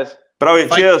 Cheers, guys.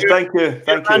 Brilliant. Cheers. Thank you.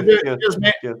 Cheers,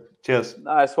 mate. Cheers.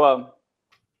 Nice one.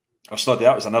 Oh, Snoddy,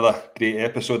 that was another great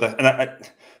episode.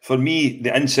 And for me,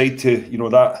 the insight to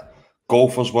that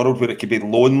golfer's world where it could be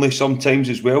lonely sometimes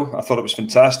as well, I thought it was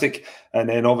fantastic. And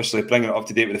then obviously bringing it up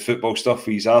to date with the football stuff for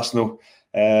his Arsenal,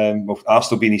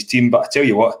 Arsenal being his team. But I tell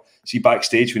you what, see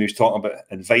backstage when he was talking about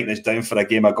inviting us down for a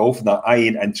game of golf and that, I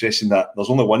ain't interested in that. There's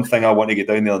only one thing I want to get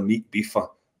down there and meet beef for.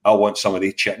 I want some of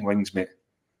these chicken wings, mate.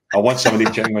 I want some of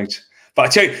these chicken wings. But I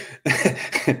tell you,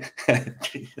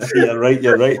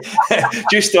 you're right.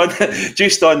 just on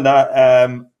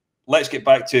that, let's get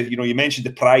back to, you mentioned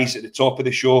the prize at the top of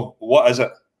the show. What is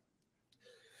it?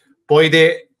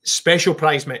 Boydy, special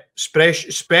prize, mate.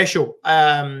 Special.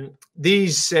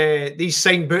 These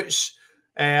signed boots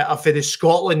are for the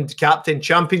Scotland captain,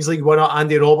 Champions League winner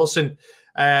Andy Robertson.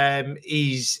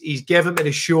 He's given me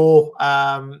the show.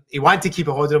 He wanted to keep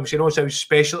a hold of them. So he knows how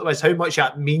special it was, how much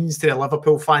that means to the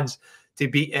Liverpool fans to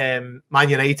beat Man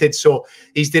United. So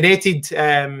he's donated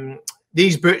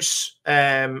these boots,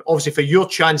 obviously for your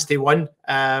chance to win.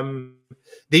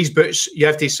 These boots, you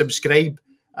have to subscribe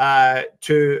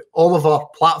to all of our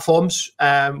platforms,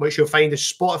 which you'll find as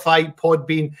Spotify,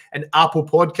 Podbean, and Apple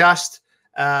Podcast.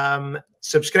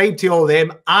 Subscribe to all of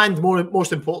them, and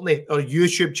most importantly, our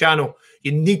YouTube channel.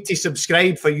 You need to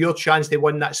subscribe for your chance to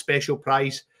win that special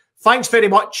prize. Thanks very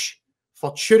much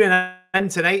for tuning in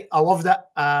tonight. I loved it.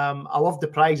 I loved the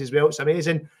prize as well. It's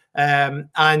amazing.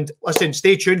 And listen,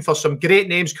 stay tuned for some great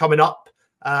names coming up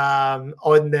on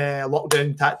the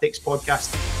Lockdown Tactics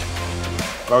podcast.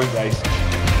 Well, guys.